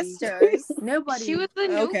 supporting sisters. Nobody. She was the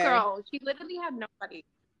new girl. She literally had nobody.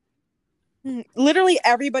 Literally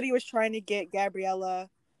everybody was trying to get Gabriella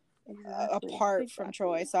apart from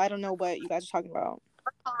Troy. So I don't know what you guys are talking about.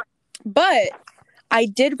 But I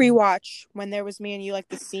did rewatch When There Was Me and You, like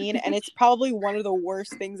the scene, and it's probably one of the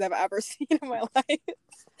worst things I've ever seen in my life.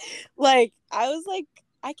 Like, I was like,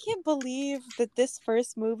 I can't believe that this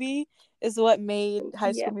first movie is what made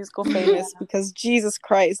High School Musical famous because Jesus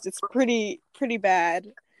Christ, it's pretty bad.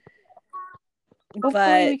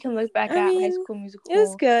 Hopefully we can look back at High School Musical. It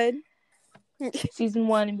was good. Season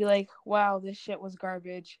 1 and be like, wow, this shit was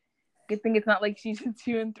garbage. Good thing it's not like season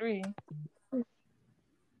 2 and 3.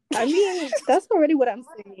 I mean, that's already what I'm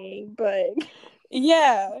saying, but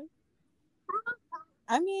yeah.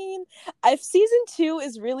 I mean, if season 2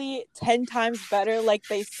 is really 10 times better, like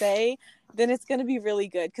they say, then it's going to be really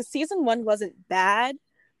good. Because season 1 wasn't bad,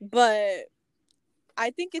 but I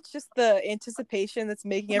think it's just the anticipation that's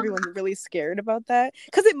making everyone really scared about that.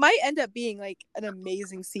 Because it might end up being like an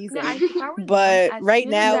amazing season. But right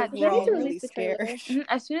now, we're all really scared.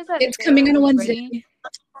 As soon as that it's coming on Wednesday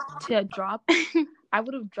to drop, I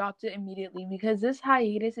would have dropped it immediately because this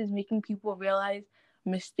hiatus is making people realize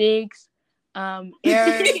mistakes,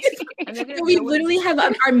 errors. And we literally have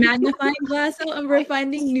our magnifying glass out and we're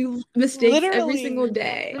finding new mistakes every single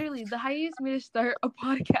day. Literally, the hiatus made us start a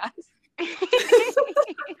podcast.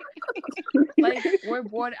 Like, we're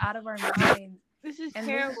bored out of our minds. This is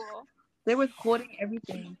terrible. They're withholding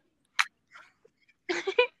everything.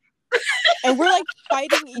 And we're like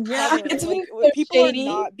fighting each other. It's like, so people shady.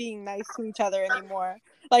 are not being nice to each other anymore.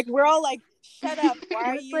 Like, we're all like, shut up. Why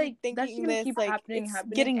are you like, thinking this? Keep like, happening, it's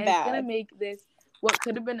getting bad. It's gonna make this, what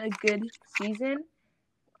could have been a good season,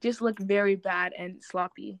 just look very bad and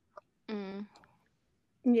sloppy.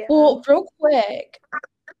 Yeah. Well, real quick.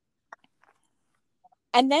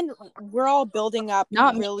 And then we're all building up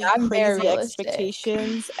really crazy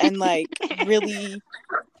expectations and like really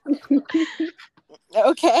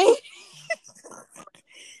okay.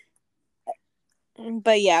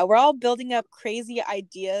 But yeah, we're all building up crazy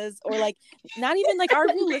ideas, or like not even like our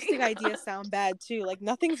realistic ideas sound bad too. Like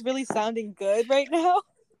nothing's really sounding good right now.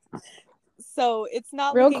 So it's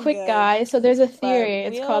not Real looking quick, good. guys. So there's a theory.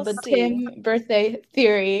 But It's called the we'll see. Tim birthday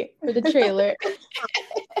theory for the trailer.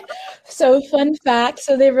 So fun fact.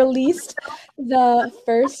 So they released the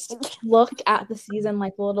first look at the season,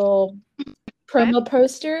 like a little promo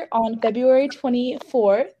poster on February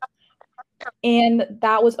 24th. And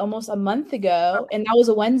that was almost a month ago. And that was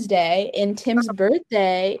a Wednesday. And Tim's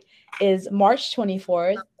birthday is March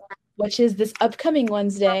 24th, which is this upcoming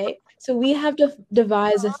Wednesday. So we have to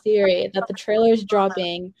devise a theory that the trailer is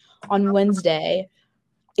dropping on Wednesday,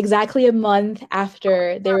 exactly a month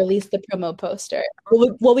after they released the promo poster.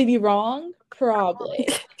 Will we be wrong? Probably.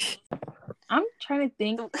 I'm trying to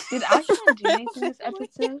think. Did Ashley and Janae in this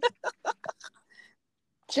episode?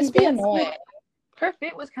 Just be annoying. Her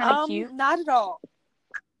fit was kind of cute. Not at all.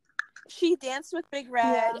 She danced with Big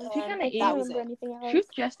Red. Yeah, she kind of I don't remember anything else. Truth,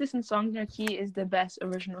 Justice, and Songs in Our Key is the best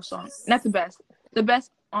original song. Not the best. The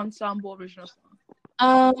best ensemble original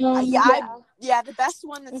song. Yeah, the best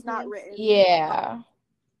one that's not written. Yeah.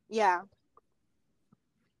 Yeah.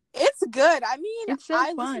 It's good. I mean, it's so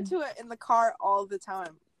I fun. listen to it in the car all the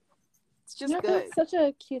time. It's just good. It's such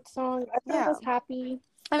a cute song. I was happy.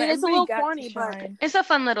 I mean, it's a little corny, but it's a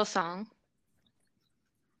fun little song.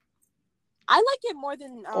 I like it more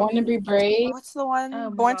than Born to Be Brave. What's the one? Oh,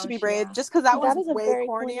 Born to Be Brave. Yeah. Just because that was a way very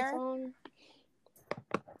cornier. Song.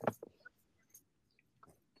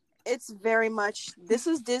 It's very much. This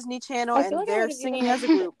is Disney Channel, I feel and like they're singing as a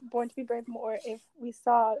group. Born to Be Brave more if we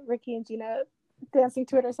saw Ricky and Gina dancing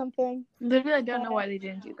to it or something. Literally, I don't know why they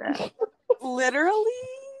didn't do that. Literally.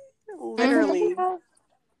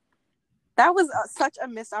 That was such a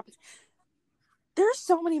missed opportunity. There's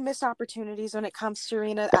so many missed opportunities when it comes to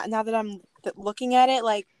Serena. Now that I'm looking at it,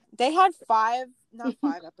 like they had not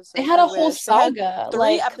 5 episodes. They had a whole saga.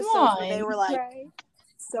 3 episodes where they were like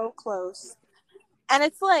so close, and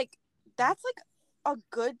it's like that's like a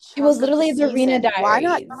good. It was literally the Serena Diaries. Why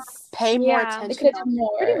not pay more attention? They could have done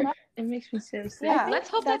more. It makes me so sad. Yeah, let's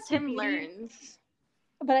hope that Tim learns.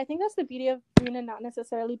 But I think that's the beauty of Serena not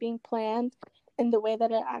necessarily being planned in the way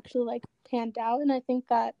that it actually like panned out, and I think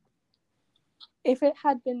that if it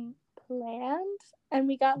had been planned and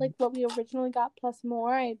we got like what we originally got plus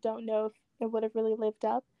more, I don't know if it would have really lived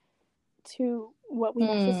up to what we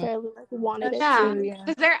necessarily like wanted it to. Yeah,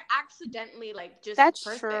 because they're accidentally like just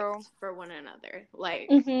perfect for one another. Like,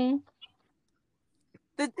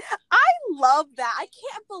 I love that. I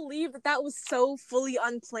can't believe that was so fully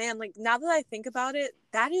unplanned. Like now that I think about it,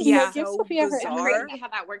 that is so bizarre. It's crazy how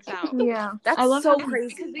that works out. Yeah, that's I love so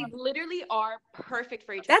crazy because they literally are perfect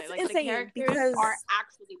for each other. other. That's insane. The characters because are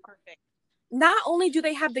actually perfect. Not only do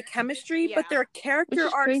they have the chemistry, but their character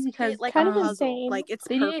arcs like kind of insane. Like it's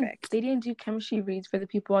perfect. They didn't do chemistry reads for the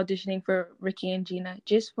people auditioning for Ricky and Gina,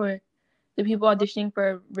 just for the people auditioning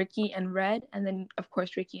for Ricky and Red, and then of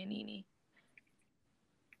course Ricky and Nene.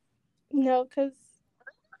 No, because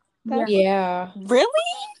really?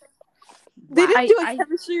 They didn't do a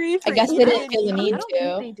chemistry read. I guess they didn't feel the need to.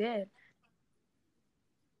 I think they did.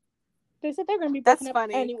 They said they're going to be That's up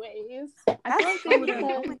funny. anyways. I feel like they would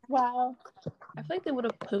have. Wow. I feel like they would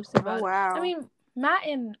have posted about it. Wow. I mean, Matt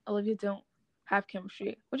and Olivia don't have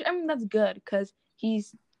chemistry, which I mean that's good because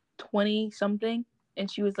he's 20 something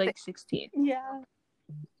and she was like 16. Yeah.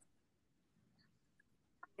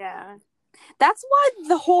 Yeah. That's why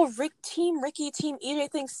the whole Ricky team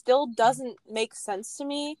EJ thing still doesn't make sense to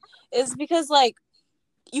me, is because like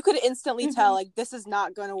you could instantly tell like this is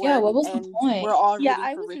not going to work. Yeah, what was the point? We're all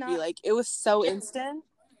rooting for Ricky. Like it was so instant.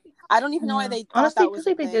 I don't even know why they thought honestly, that was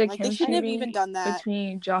like they did a like, chemistry they shouldn't have even done that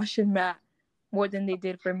between Josh and Matt more than they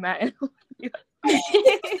did for Matt and Olivia.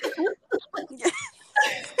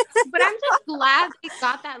 But I'm just glad they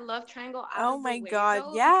got that love triangle out of the way, god,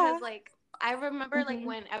 though, yeah. Because like I remember like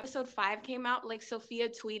when episode 5 came out, like Sophia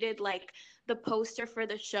tweeted like the poster for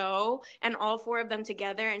the show and all 4 of them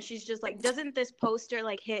together, and she's just like, doesn't this poster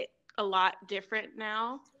like hit a lot different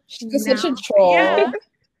now? She's such a troll. Yeah.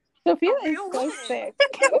 Sophia is so sick.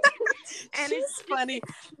 And she's it's funny.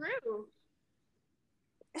 True.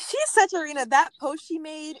 She's such a Rena. That post she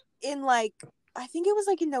made in like I think it was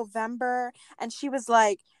like in November, and she was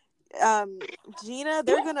like, Gina,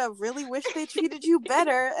 they're gonna really wish they treated you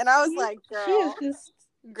better. And I was like, girl, she is just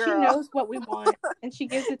she knows what we want and she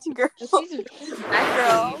gives it to girl. She's that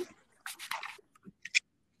girl.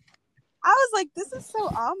 I was like, this is so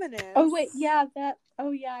ominous. Oh wait, yeah,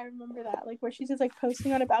 I remember that. Like where she's just like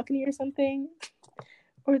posting on a balcony or something.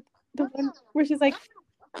 Or the one where she's like,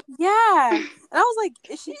 yeah. And I was like,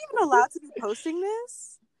 is she even allowed to be posting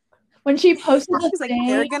this? when she posted the She's like, thing,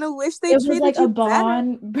 they're gonna wish they it was treated like you a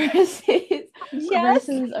bond versus Yes.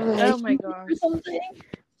 versus a Oh relationship my or gosh. something.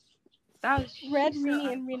 That was Red so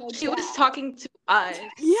Rini and Reno. She was Dad. talking to us.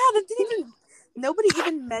 Yeah, that didn't even. Nobody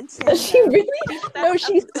even mentioned. She them. really no, That's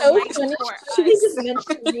she's a so nice funny. for She us. just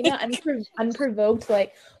mentioned Rena unprovoked.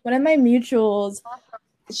 Like one of my mutuals,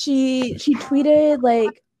 she tweeted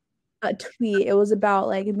like a tweet. It was about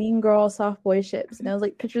like Mean Girl soft boy ships, and it was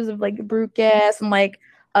like pictures of like Brucas and like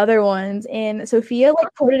other ones. And Sophia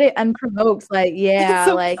like quoted it unprovoked, like yeah,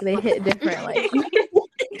 So like they hit different. Like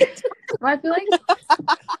Well, I feel like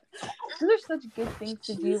those are such good things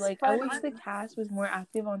to do. She's Like I funny. wish the cast was more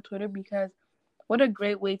active on Twitter because what a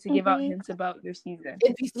great way to give out hints about their season.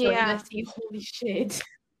 it'd be so Yeah. messy. Holy shit.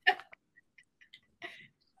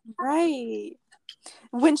 Right.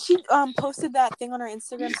 When she posted that thing on her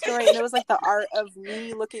Instagram story, and it was like the art of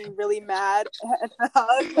me looking really mad at the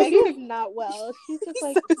hug. Like, Sophia is not well. She's just She's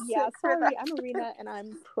like, so yeah, sick for sorry, that. I'm Arena and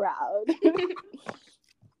I'm proud.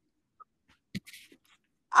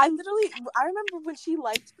 I remember when she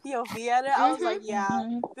liked POV at it, I was like, yeah,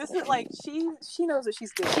 this is like she knows what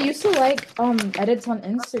she's doing. She used to like edits on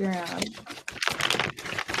Instagram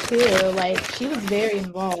too. Like she was very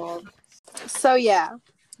involved. So yeah,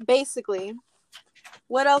 basically,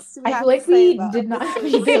 what else do we I have feel like to say we about did not episode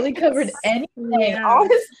we barely 6? covered anything. Yeah.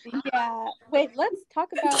 Honestly. Yeah. Wait, let's talk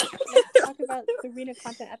about the Rena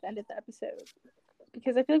content at the end of the episode.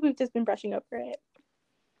 Because I feel like we've just been brushing over it.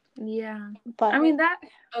 Yeah. But I mean that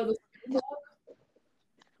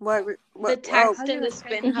What The text and the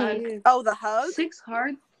spin hug. Oh, the hug. 6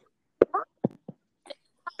 hard.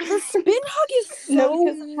 The spin hug is so. no,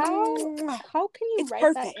 because how can you It's write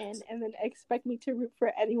perfect. that in and then expect me to root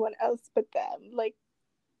for anyone else but them? Like,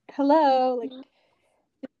 hello, like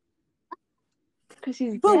Because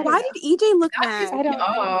he's But gay. why did EJ look mad? I don't know.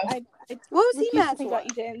 Oh. I What was he refuse mad to think for? about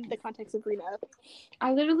EJ in the context of Rena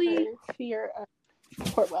I literally or fear of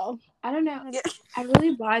Portwell. I don't know. Yeah. I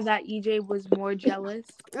really buy that EJ was more jealous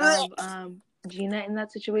of Gina in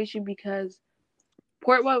that situation because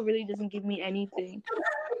Portwell really doesn't give me anything.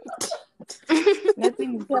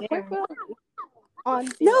 Nothing's Yeah, there. Portwell on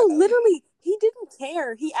No, zero. literally, he didn't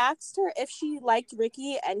care. He asked her if she liked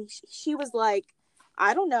Ricky, and she was like,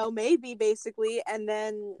 I don't know, maybe, basically. And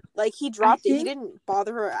then, like, he dropped it. He didn't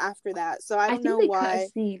bother her after that. So I don't know they why cut a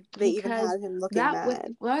scene they even because had him looking that mad. with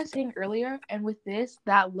what I was saying earlier, and with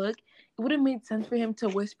that look, it would have made sense for him to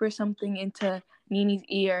whisper something into Nini's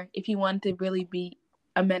ear if he wanted to really be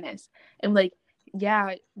a menace. And like,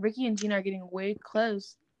 yeah, Ricky and Gina are getting way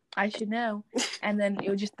close. I should know. And then it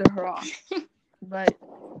would just throw her off. But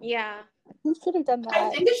Yeah. He should have done I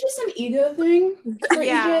that. think it's just an ego thing for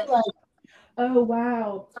Yeah. EJ. Like, oh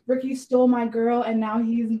wow, Ricky stole my girl, and now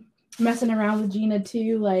he's messing around with Gina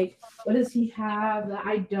too. Like, what does he have that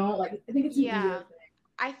I don't? Like, I think it's an ego thing.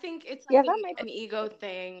 I think it's Yeah, like that might an ego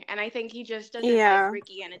thing, and I think he just doesn't Yeah. like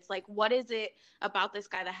Ricky. And it's like, what is it about this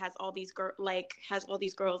guy that has all these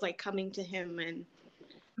girls like coming to him?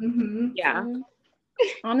 And yeah,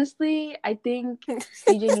 honestly, I think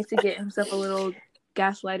EJ needs to get himself a little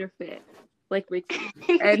gaslighter fit, like Ricky,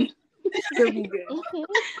 and he'll be good.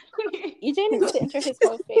 EJ needs to enter his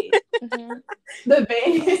whole face. The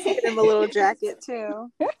base. Get him a little jacket,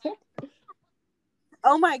 too.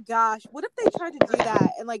 Oh my gosh, what if they tried to do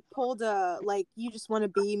that and like pulled a like you just want to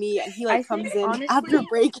be me, and he like I comes think, in honestly, after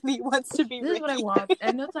break and he wants to be This Ricky. is what I want.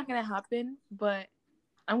 I know it's not gonna happen, but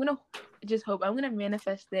I'm gonna just hope. I'm gonna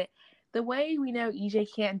manifest it. The way we know EJ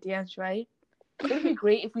can't dance, right? It would be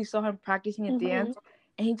great if we saw him practicing a dance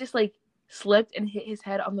and he just like slipped and hit his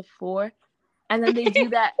head on the floor, and then they do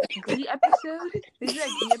that Glee episode. They do that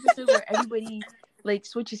Glee episode where everybody like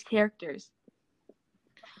switches characters.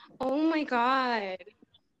 oh my god,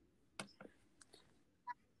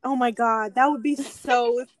 Oh my god, that would be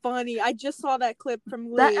so funny. I just saw that clip from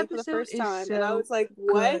Glee That for the episode first is time, and so I was like,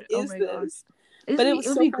 "What good. Oh is my this?" gosh. But it was It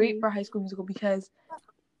would so be funny. great for High School Musical because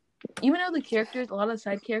even though the characters, a lot of the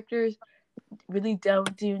side characters, really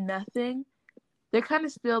don't do nothing, they're kind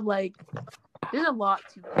of still like there's a lot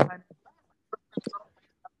to them.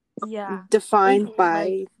 Yeah, Defined by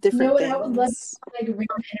You different know what I would love things. like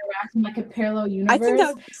interact in like a parallel I universe. think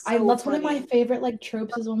that would be so That's one of my funny. favorite like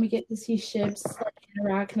tropes is when we get to see ships like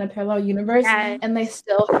interact in a parallel universe Yes. and they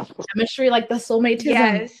still have chemistry, like the soulmatism.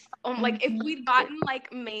 yes. Like if we'd gotten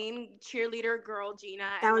like main cheerleader girl Gina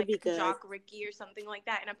That and would like be good. jock Ricky or something like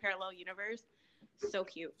that in a parallel universe, so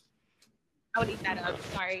cute. I would eat that up.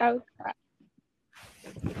 Sorry. I would cry.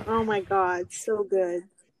 Oh my god, so good.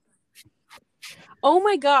 Oh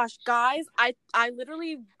my gosh, guys, I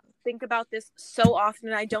literally think about this so often,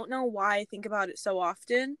 and I don't know why I think about it so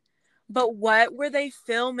often, But what were they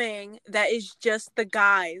filming that is just the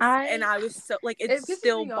guys? And I was so like, it's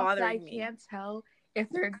still bothering me. I can't tell if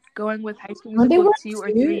they're going with High School Musical 2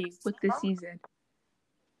 or 3 with this season.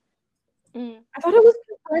 I thought it was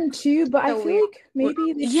confirmed 2, but I feel like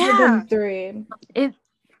maybe they should have been 3.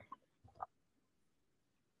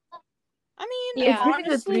 I mean,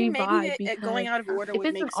 honestly, maybe going out of order would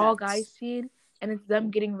make sense. If it's an all-guys scene and it's them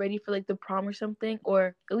getting ready for like the prom or something,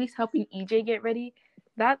 or at least helping EJ get ready,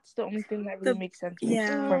 that's the only thing that really makes sense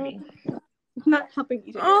for me. Not helping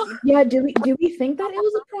EJ. Yeah, do we think that it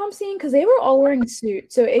was a prom scene? Because they were all wearing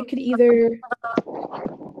suits, so it could either.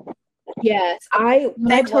 Yes,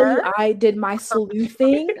 when I tell you I did my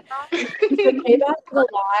sleuthing to Payback to the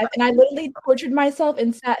Live, and I literally tortured myself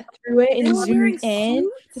and sat through it and zoomed in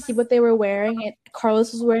to see what they were wearing. And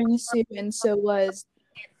Carlos was wearing a suit, and so was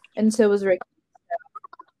Ricky.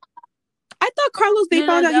 I thought Carlos, they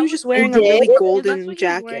found out he was just wearing a really golden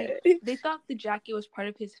jacket. They thought the jacket was part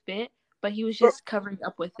of his fit, but he was just covering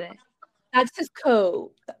up with it. That's his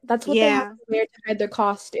coat. That's what they have to wear to hide their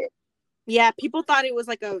costume. Yeah, people thought it was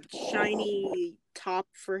like a shiny top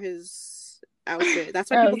for his outfit.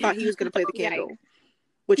 That's why people thought he was going to play the candle,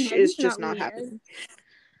 which is just not happening.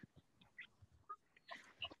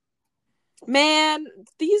 Man,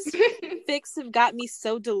 these fics have got me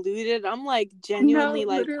so deluded. I'm like genuinely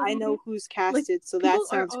I know who's casted, so that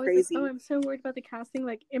sounds crazy. Like, oh, I'm so worried about the casting.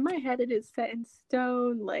 Like in my head, it is set in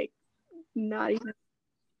stone. Like not even.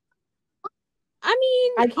 I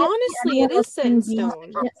mean, honestly, it is set in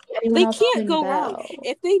stone. They can't go wrong.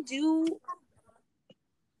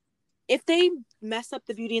 If they mess up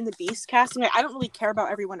the Beauty and the Beast casting, I don't really care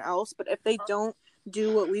about everyone else, but if they don't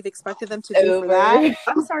do what we've expected them to do for that,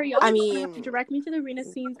 I'm sorry, y'all. I mean, have to direct me to the Rena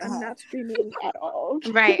scenes. I'm not streaming at all.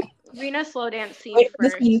 Right, Rena slow dance scene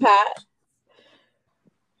first. The scene, Pat.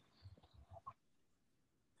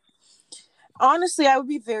 Honestly, I would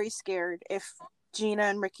be very scared if Gina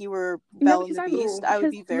and Ricky were Belle and the Beast. I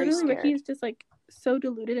would be very scared. Ricky is just like so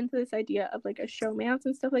deluded into this idea of like a showmance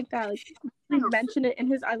and stuff like that. Like he mentioned it in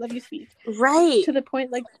his "I love you" speech, right? To the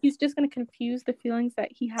point like he's just gonna confuse the feelings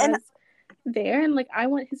that he has there, and like I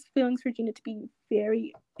want his feelings for Gina to be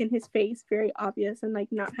very in his face, very obvious, and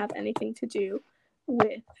like not have anything to do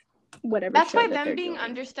with whatever. That's why them being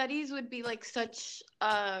understudies would be like such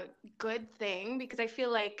a good thing, because I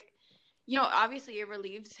feel like, you know, obviously it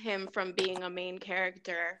relieves him from being a main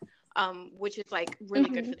character, which is like really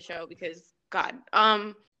good for the show because God.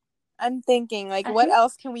 I'm thinking like, what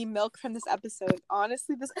else can we milk from this episode?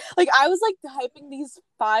 Honestly, I was like hyping these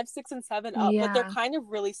 5, 6, and 7 up, but they're kind of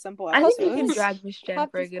really simple episodes. I think we can drag Miss Jen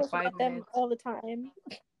for a good 5 minutes all the time.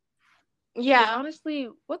 Yeah, but honestly,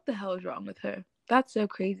 what the hell is wrong with her? That's so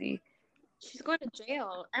crazy. She's going to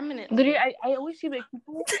jail. Literally, I always see like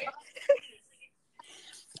people.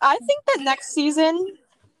 I think that next season,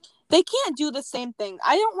 they can't do the same thing.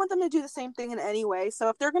 I don't want them to do the same thing in any way. So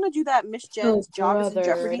if they're going to do that Miss Jen's job is in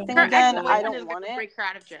jeopardy thing again, I don't want it. Break her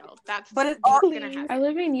out of jail. But it's all going to happen. I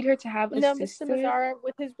literally need her to have a sister. Mr. Mazzara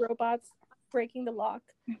with his robots breaking the lock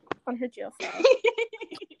on her jail cell.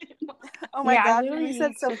 Oh my God, when you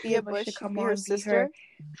said Sophia Bush should come on her sister, her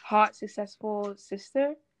hot, successful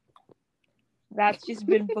sister. That's just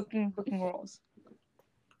been booking roles.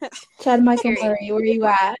 Chad Michael Murray, where are you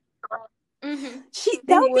at?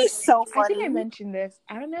 That would be so funny. I think I mentioned this.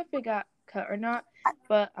 I don't know if it got cut or not,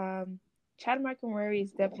 but Chad Michael Murray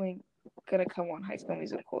is definitely gonna come on High School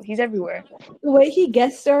Musical. He's everywhere. The way he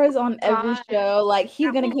guest stars on every show, like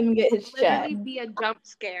he's gonna come and get his check. Be a jump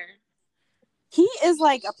scare. He is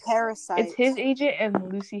like a parasite. It's his agent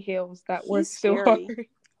and Lucy Hales that works so hard.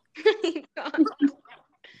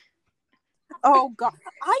 Oh God,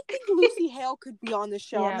 I think Lucy Hale could be on the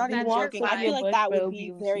show. I'm not even joking. I feel like that would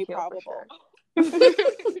be very probable.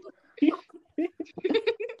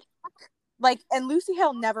 And Lucy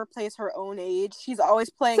Hale never plays her own age. She's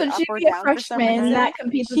always playing up or down for some reason.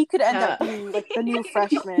 She could end up being like the new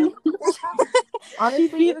freshman. Honestly,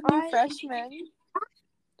 she'd be the new freshman.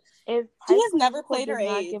 If she has never played her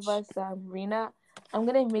age, give us Rena, I'm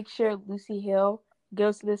gonna make sure Lucy Hale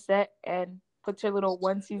goes to the set and puts her little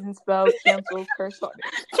 1-season spell, cancel, curse on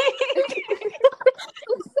it.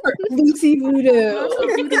 Lucy Voodoo.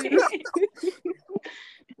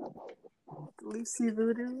 Lucy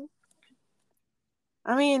Voodoo.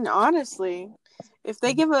 I mean, honestly, if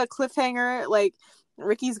they give a cliffhanger, like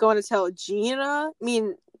Ricky's going to tell Gina,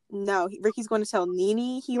 Ricky's going to tell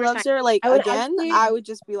Nene he loves her. I would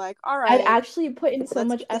just be like, all right. I'd actually put in so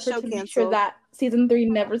much effort to make sure that season 3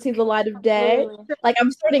 never sees the light of day. Like,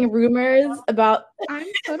 I'm starting rumors about. I'm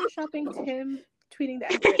photoshopping Tim tweeting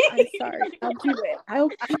the N-word. I'm sorry. I'll do it. I'm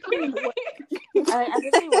putting in work.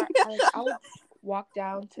 I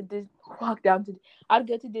would I'd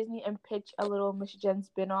go to Disney and pitch a little Miss Jen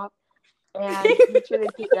spinoff and make sure they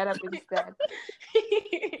pick that up instead.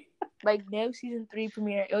 Like, no season 3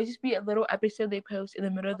 premiere. It would just be a little episode they post in the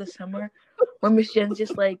middle of the summer where Miss Jen's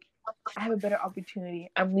just like, I have a better opportunity.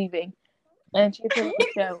 I'm leaving. And she gets a little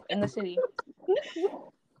show in the city.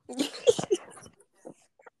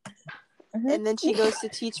 And then she goes to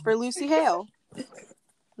teach for Lucy Hale.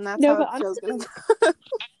 And that's how the show's gonna go.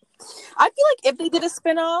 I feel like if they did a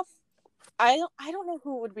spinoff, I don't know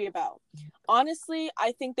who it would be about. Honestly,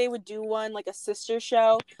 I think they would do one like a sister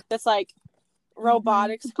show that's like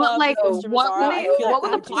robotics club. But like, what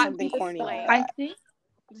would the plot be? I think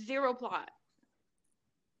zero plot.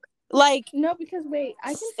 Like, no, because wait,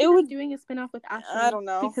 I can see them doing a spinoff with Ashley. I don't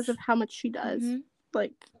know, because of how much she does,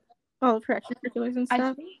 like all of her extracurriculars and stuff.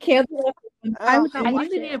 I think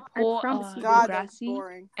they need to pull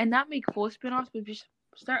Degrassi and not make full spinoffs, but just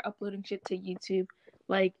start uploading shit to YouTube.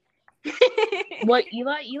 Like, what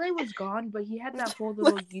Eli was gone, but he had that whole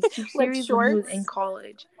little YouTube series when he was in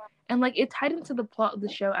college, and like it tied into the plot of the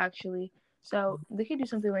show actually. So they could do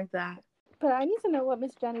something like that. But I need to know what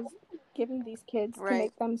Miss Jen is giving these kids to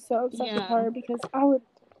make them so obsessed with her, because I would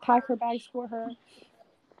pack her bags for her.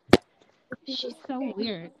 She's so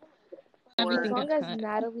weird. As long as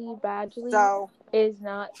Natalie Badgley is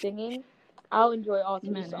not singing, I'll enjoy all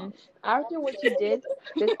 3 songs. After what she did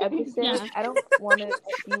this episode, I don't want to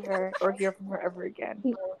see her or hear from her ever again.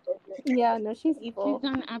 Yeah, no, she's evil. She's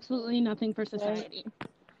done absolutely nothing for society.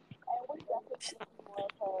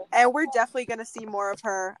 And we're definitely gonna see more of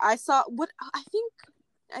her. I saw what I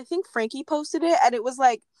think Frankie posted it, and it was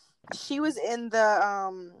like she was in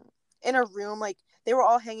the in a room, like they were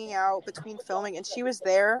all hanging out between filming, and she was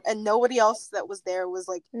there, and nobody else that was there was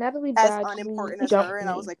like Natalie as unimportant as her. And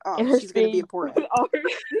I was like, oh, she's gonna be important. With all her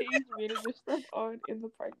stage manager stuff on in the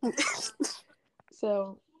park.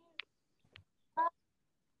 So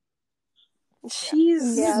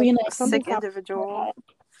she's a sick individual.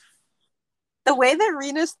 The way that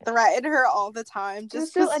Rena's threatened her all the time,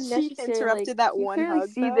 just because she interrupted that one hug.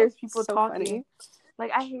 See, there's people so talking. Funny.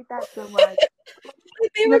 Like, I hate that so much.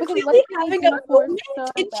 They were clearly having a moment,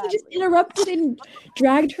 and she just interrupted and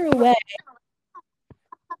dragged her away.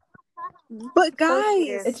 But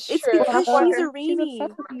guys, it's because she's a Rini.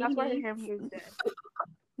 That's why her hamster's dead.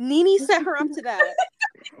 Nene set her up to that.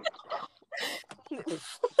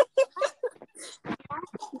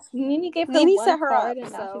 Nene gave her Nene one set her card, up,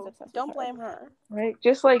 and now so she's don't blame her. Right,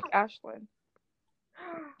 just like Ashlyn.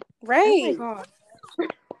 Right. Oh my God.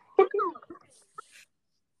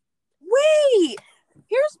 Wait,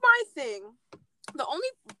 here's my thing.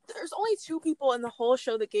 There's only 2 people in the whole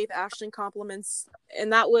show that gave Ashlyn compliments,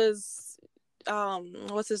 and that was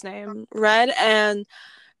what's his name, Red and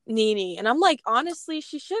Nene. And I'm like, honestly,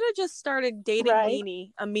 she should have just started dating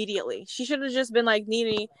Nene immediately. She should have just been like,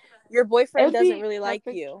 Nene, your boyfriend doesn't really like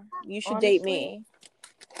you. You should date me.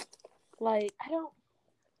 Like, I don't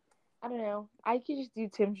know. I could just do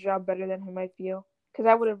Tim's job better than him, I feel. Because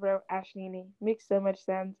I would have wrote Ash Nene. Makes so much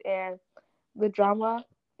sense. And the drama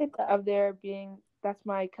of there being, that's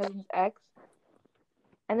my cousin's ex.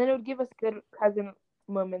 And then it would give us good cousin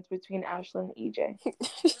moments between Ashlyn and EJ.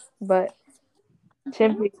 But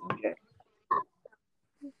Tim hates EJ.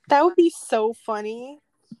 That would be so funny.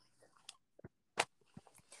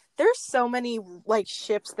 There's so many like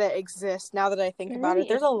ships that exist now that I think about it.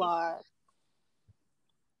 There's a lot.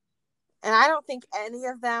 And I don't think any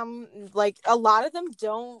of them, like, a lot of them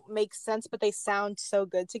don't make sense, but they sound so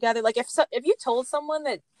good together. Like, if you told someone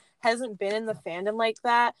that hasn't been in the fandom like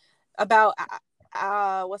that about,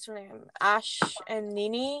 what's her name? Ash and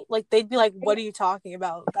Nene, like, they'd be like, what are you talking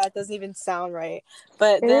about? That doesn't even sound right.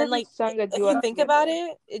 But then, like, if you think about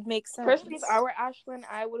it, it makes sense. Personally, if I were Ashlyn,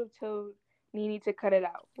 I would have told Nene to cut it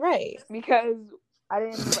out. Right. Because I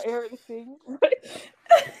didn't invite her to sing.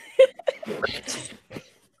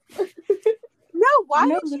 No, why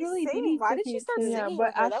did she sing? Why did she start singing?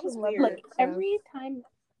 But that was weird. Like, every time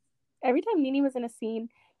Nene was in a scene,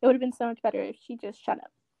 it would have been so much better if she just shut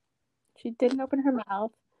up. She didn't open her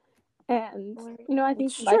mouth, and I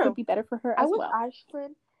think life would be better for her as well. I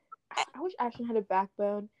wish Ashlyn had a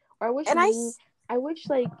backbone, or I wish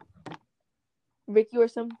like Ricky or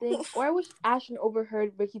something, or I wish Ashlyn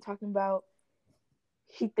overheard Ricky talking about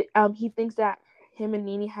he thinks that him and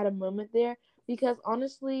Nene had a moment there, because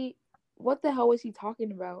honestly, what the hell was he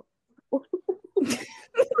talking about?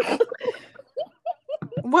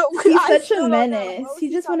 He's such a menace.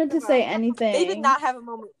 He just wanted to say anything. They did not have a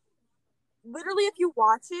moment. Literally, if you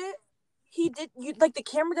watch it, he did. You like the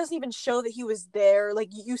camera doesn't even show that he was there. Like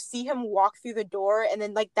you see him walk through the door, and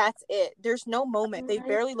then like that's it. There's no moment. They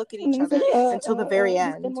barely look at each other until the very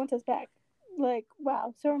end. Then wants us back. Like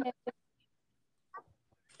wow, so romantic.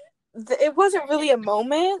 It wasn't really a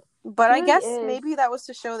moment, but I guess maybe that was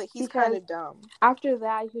to show that he's kind of dumb. After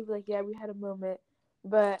that, he'd be like, "Yeah, we had a moment,"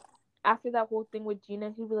 but after that whole thing with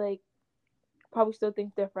Gina, he'd be like, "Probably still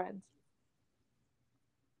think they're friends."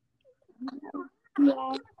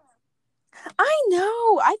 Yeah. I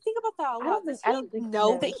know. I think about that a lot. Does he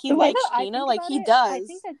know that he likes Gina? Like he does. I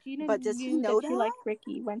think that Gina but does he know that she liked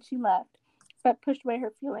Ricky when she left, but pushed away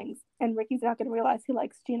her feelings. And Ricky's not going to realize he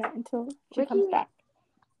likes Gina until she comes back.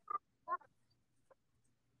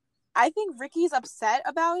 I think Ricky's upset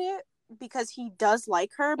about it because he does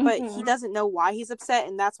like her, but he doesn't know why he's upset,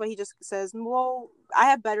 and that's why he just says, "Well, I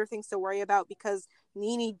have better things to worry about because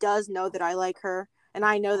Nene does know that I like her." And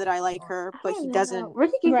I know that I like her, but he doesn't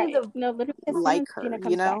literally, as like soon as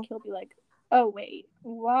Gina her, comes back, he'll be like, oh, wait,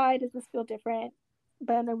 why does this feel different?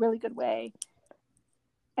 But in a really good way.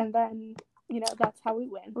 And then, that's how we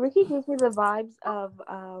win. Ricky gives me the vibes of,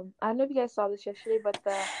 I don't know if you guys saw this yesterday, but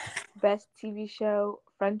the best TV show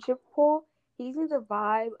friendship poll, he gives me the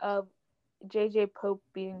vibe of JJ Pope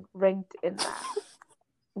being ranked in that.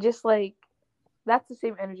 Just like, that's the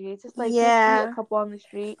same energy. It's just like, you see a couple on the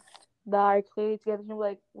street that are clearly together, and you're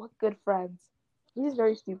like, what good friends. He's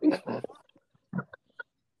very stupid.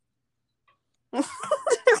 That's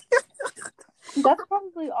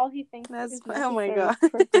probably all he thinks is oh my god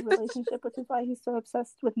for a good relationship, which is why he's so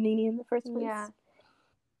obsessed with Nene in the first place. Yeah.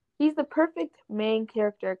 He's the perfect main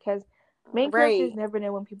character, because main characters never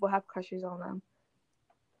know when people have crushes on them.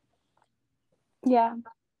 Yeah.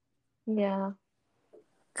 Yeah.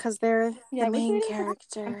 Because they're the main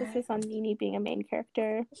character. Emphasis on Nene being a main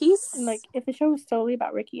character. He's like, if the show was solely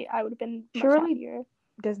about Ricky, I would have been much happier.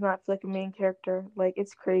 Does not feel like a main character. Like,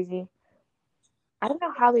 it's crazy. I don't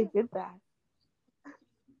know how they did that.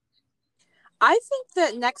 I think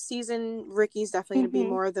that next season Ricky's definitely going to be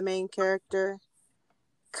more of the main character.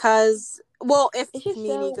 Because, well, if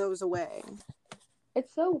Nene goes away.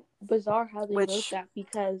 It's so bizarre how they wrote that,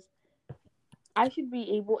 because I should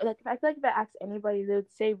be able, like, I feel like if I asked anybody, they would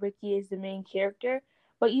say Ricky is the main character.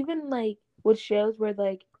 But even, like, with shows where,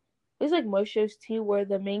 like, it's like most shows, too, where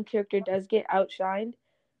the main character does get outshined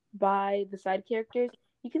by the side characters,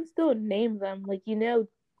 you can still name them. Like,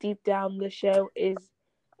 deep down the show is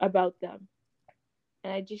about them.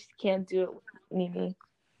 And I just can't do it with Nene.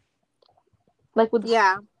 Like, with...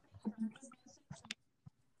 Yeah.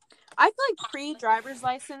 I feel like pre-driver's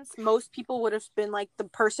license, most people would have been like the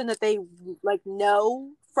person that they like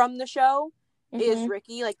know from the show is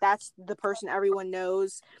Ricky. Like that's the person everyone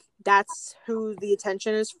knows. That's who the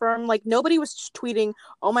attention is from. Like nobody was tweeting,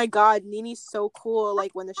 "Oh my god, Nene's so cool!"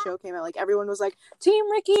 Like when the show came out, like everyone was like, "Team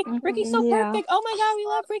Ricky, Ricky's so perfect! Oh my god, we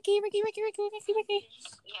love Ricky, Ricky."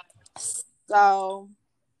 So,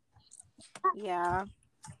 yeah,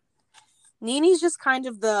 Nene's just kind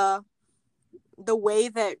of the way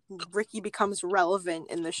that Ricky becomes relevant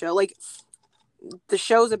in the show. Like the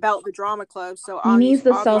show's about the drama club, so he needs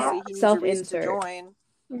the self insert to join.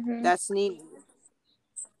 That's neat.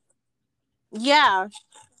 Yeah.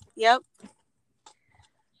 Yep.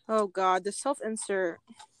 Oh god, the self insert.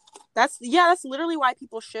 That's literally why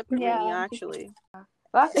people ship Nene, actually.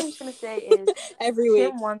 Last thing I'm just gonna say is every week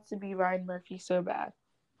Tim wants to be Ryan Murphy so bad,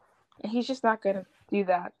 and he's just not gonna do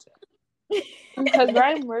that. Because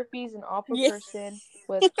Ryan Murphy's an awful person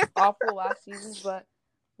with awful last seasons, but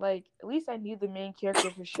like at least I knew the main character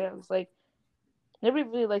for shows. Like nobody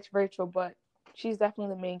really likes Rachel, but she's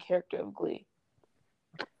definitely the main character of Glee.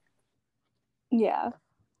 Yeah.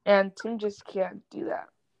 And Tim just can't do that.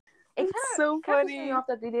 It's so funny. Kind of off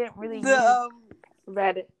that they didn't really use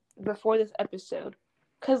Red before this episode,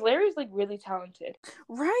 because Larry's like really talented.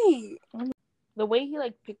 Right. The way he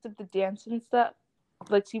like picked up the dance and stuff,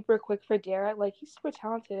 like super quick for Dara, like he's super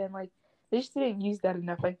talented, and like they just didn't use that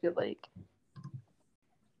enough, I feel like.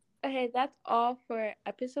 Okay, that's all for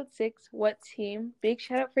episode 6, What Team? Big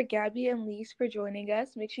shout out for Gabby and Lise for joining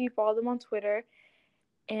us. Make sure you follow them on Twitter.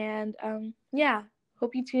 And yeah,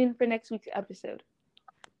 hope you tune in for next week's episode.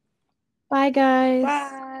 Bye guys.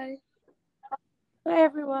 Bye. Bye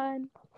everyone.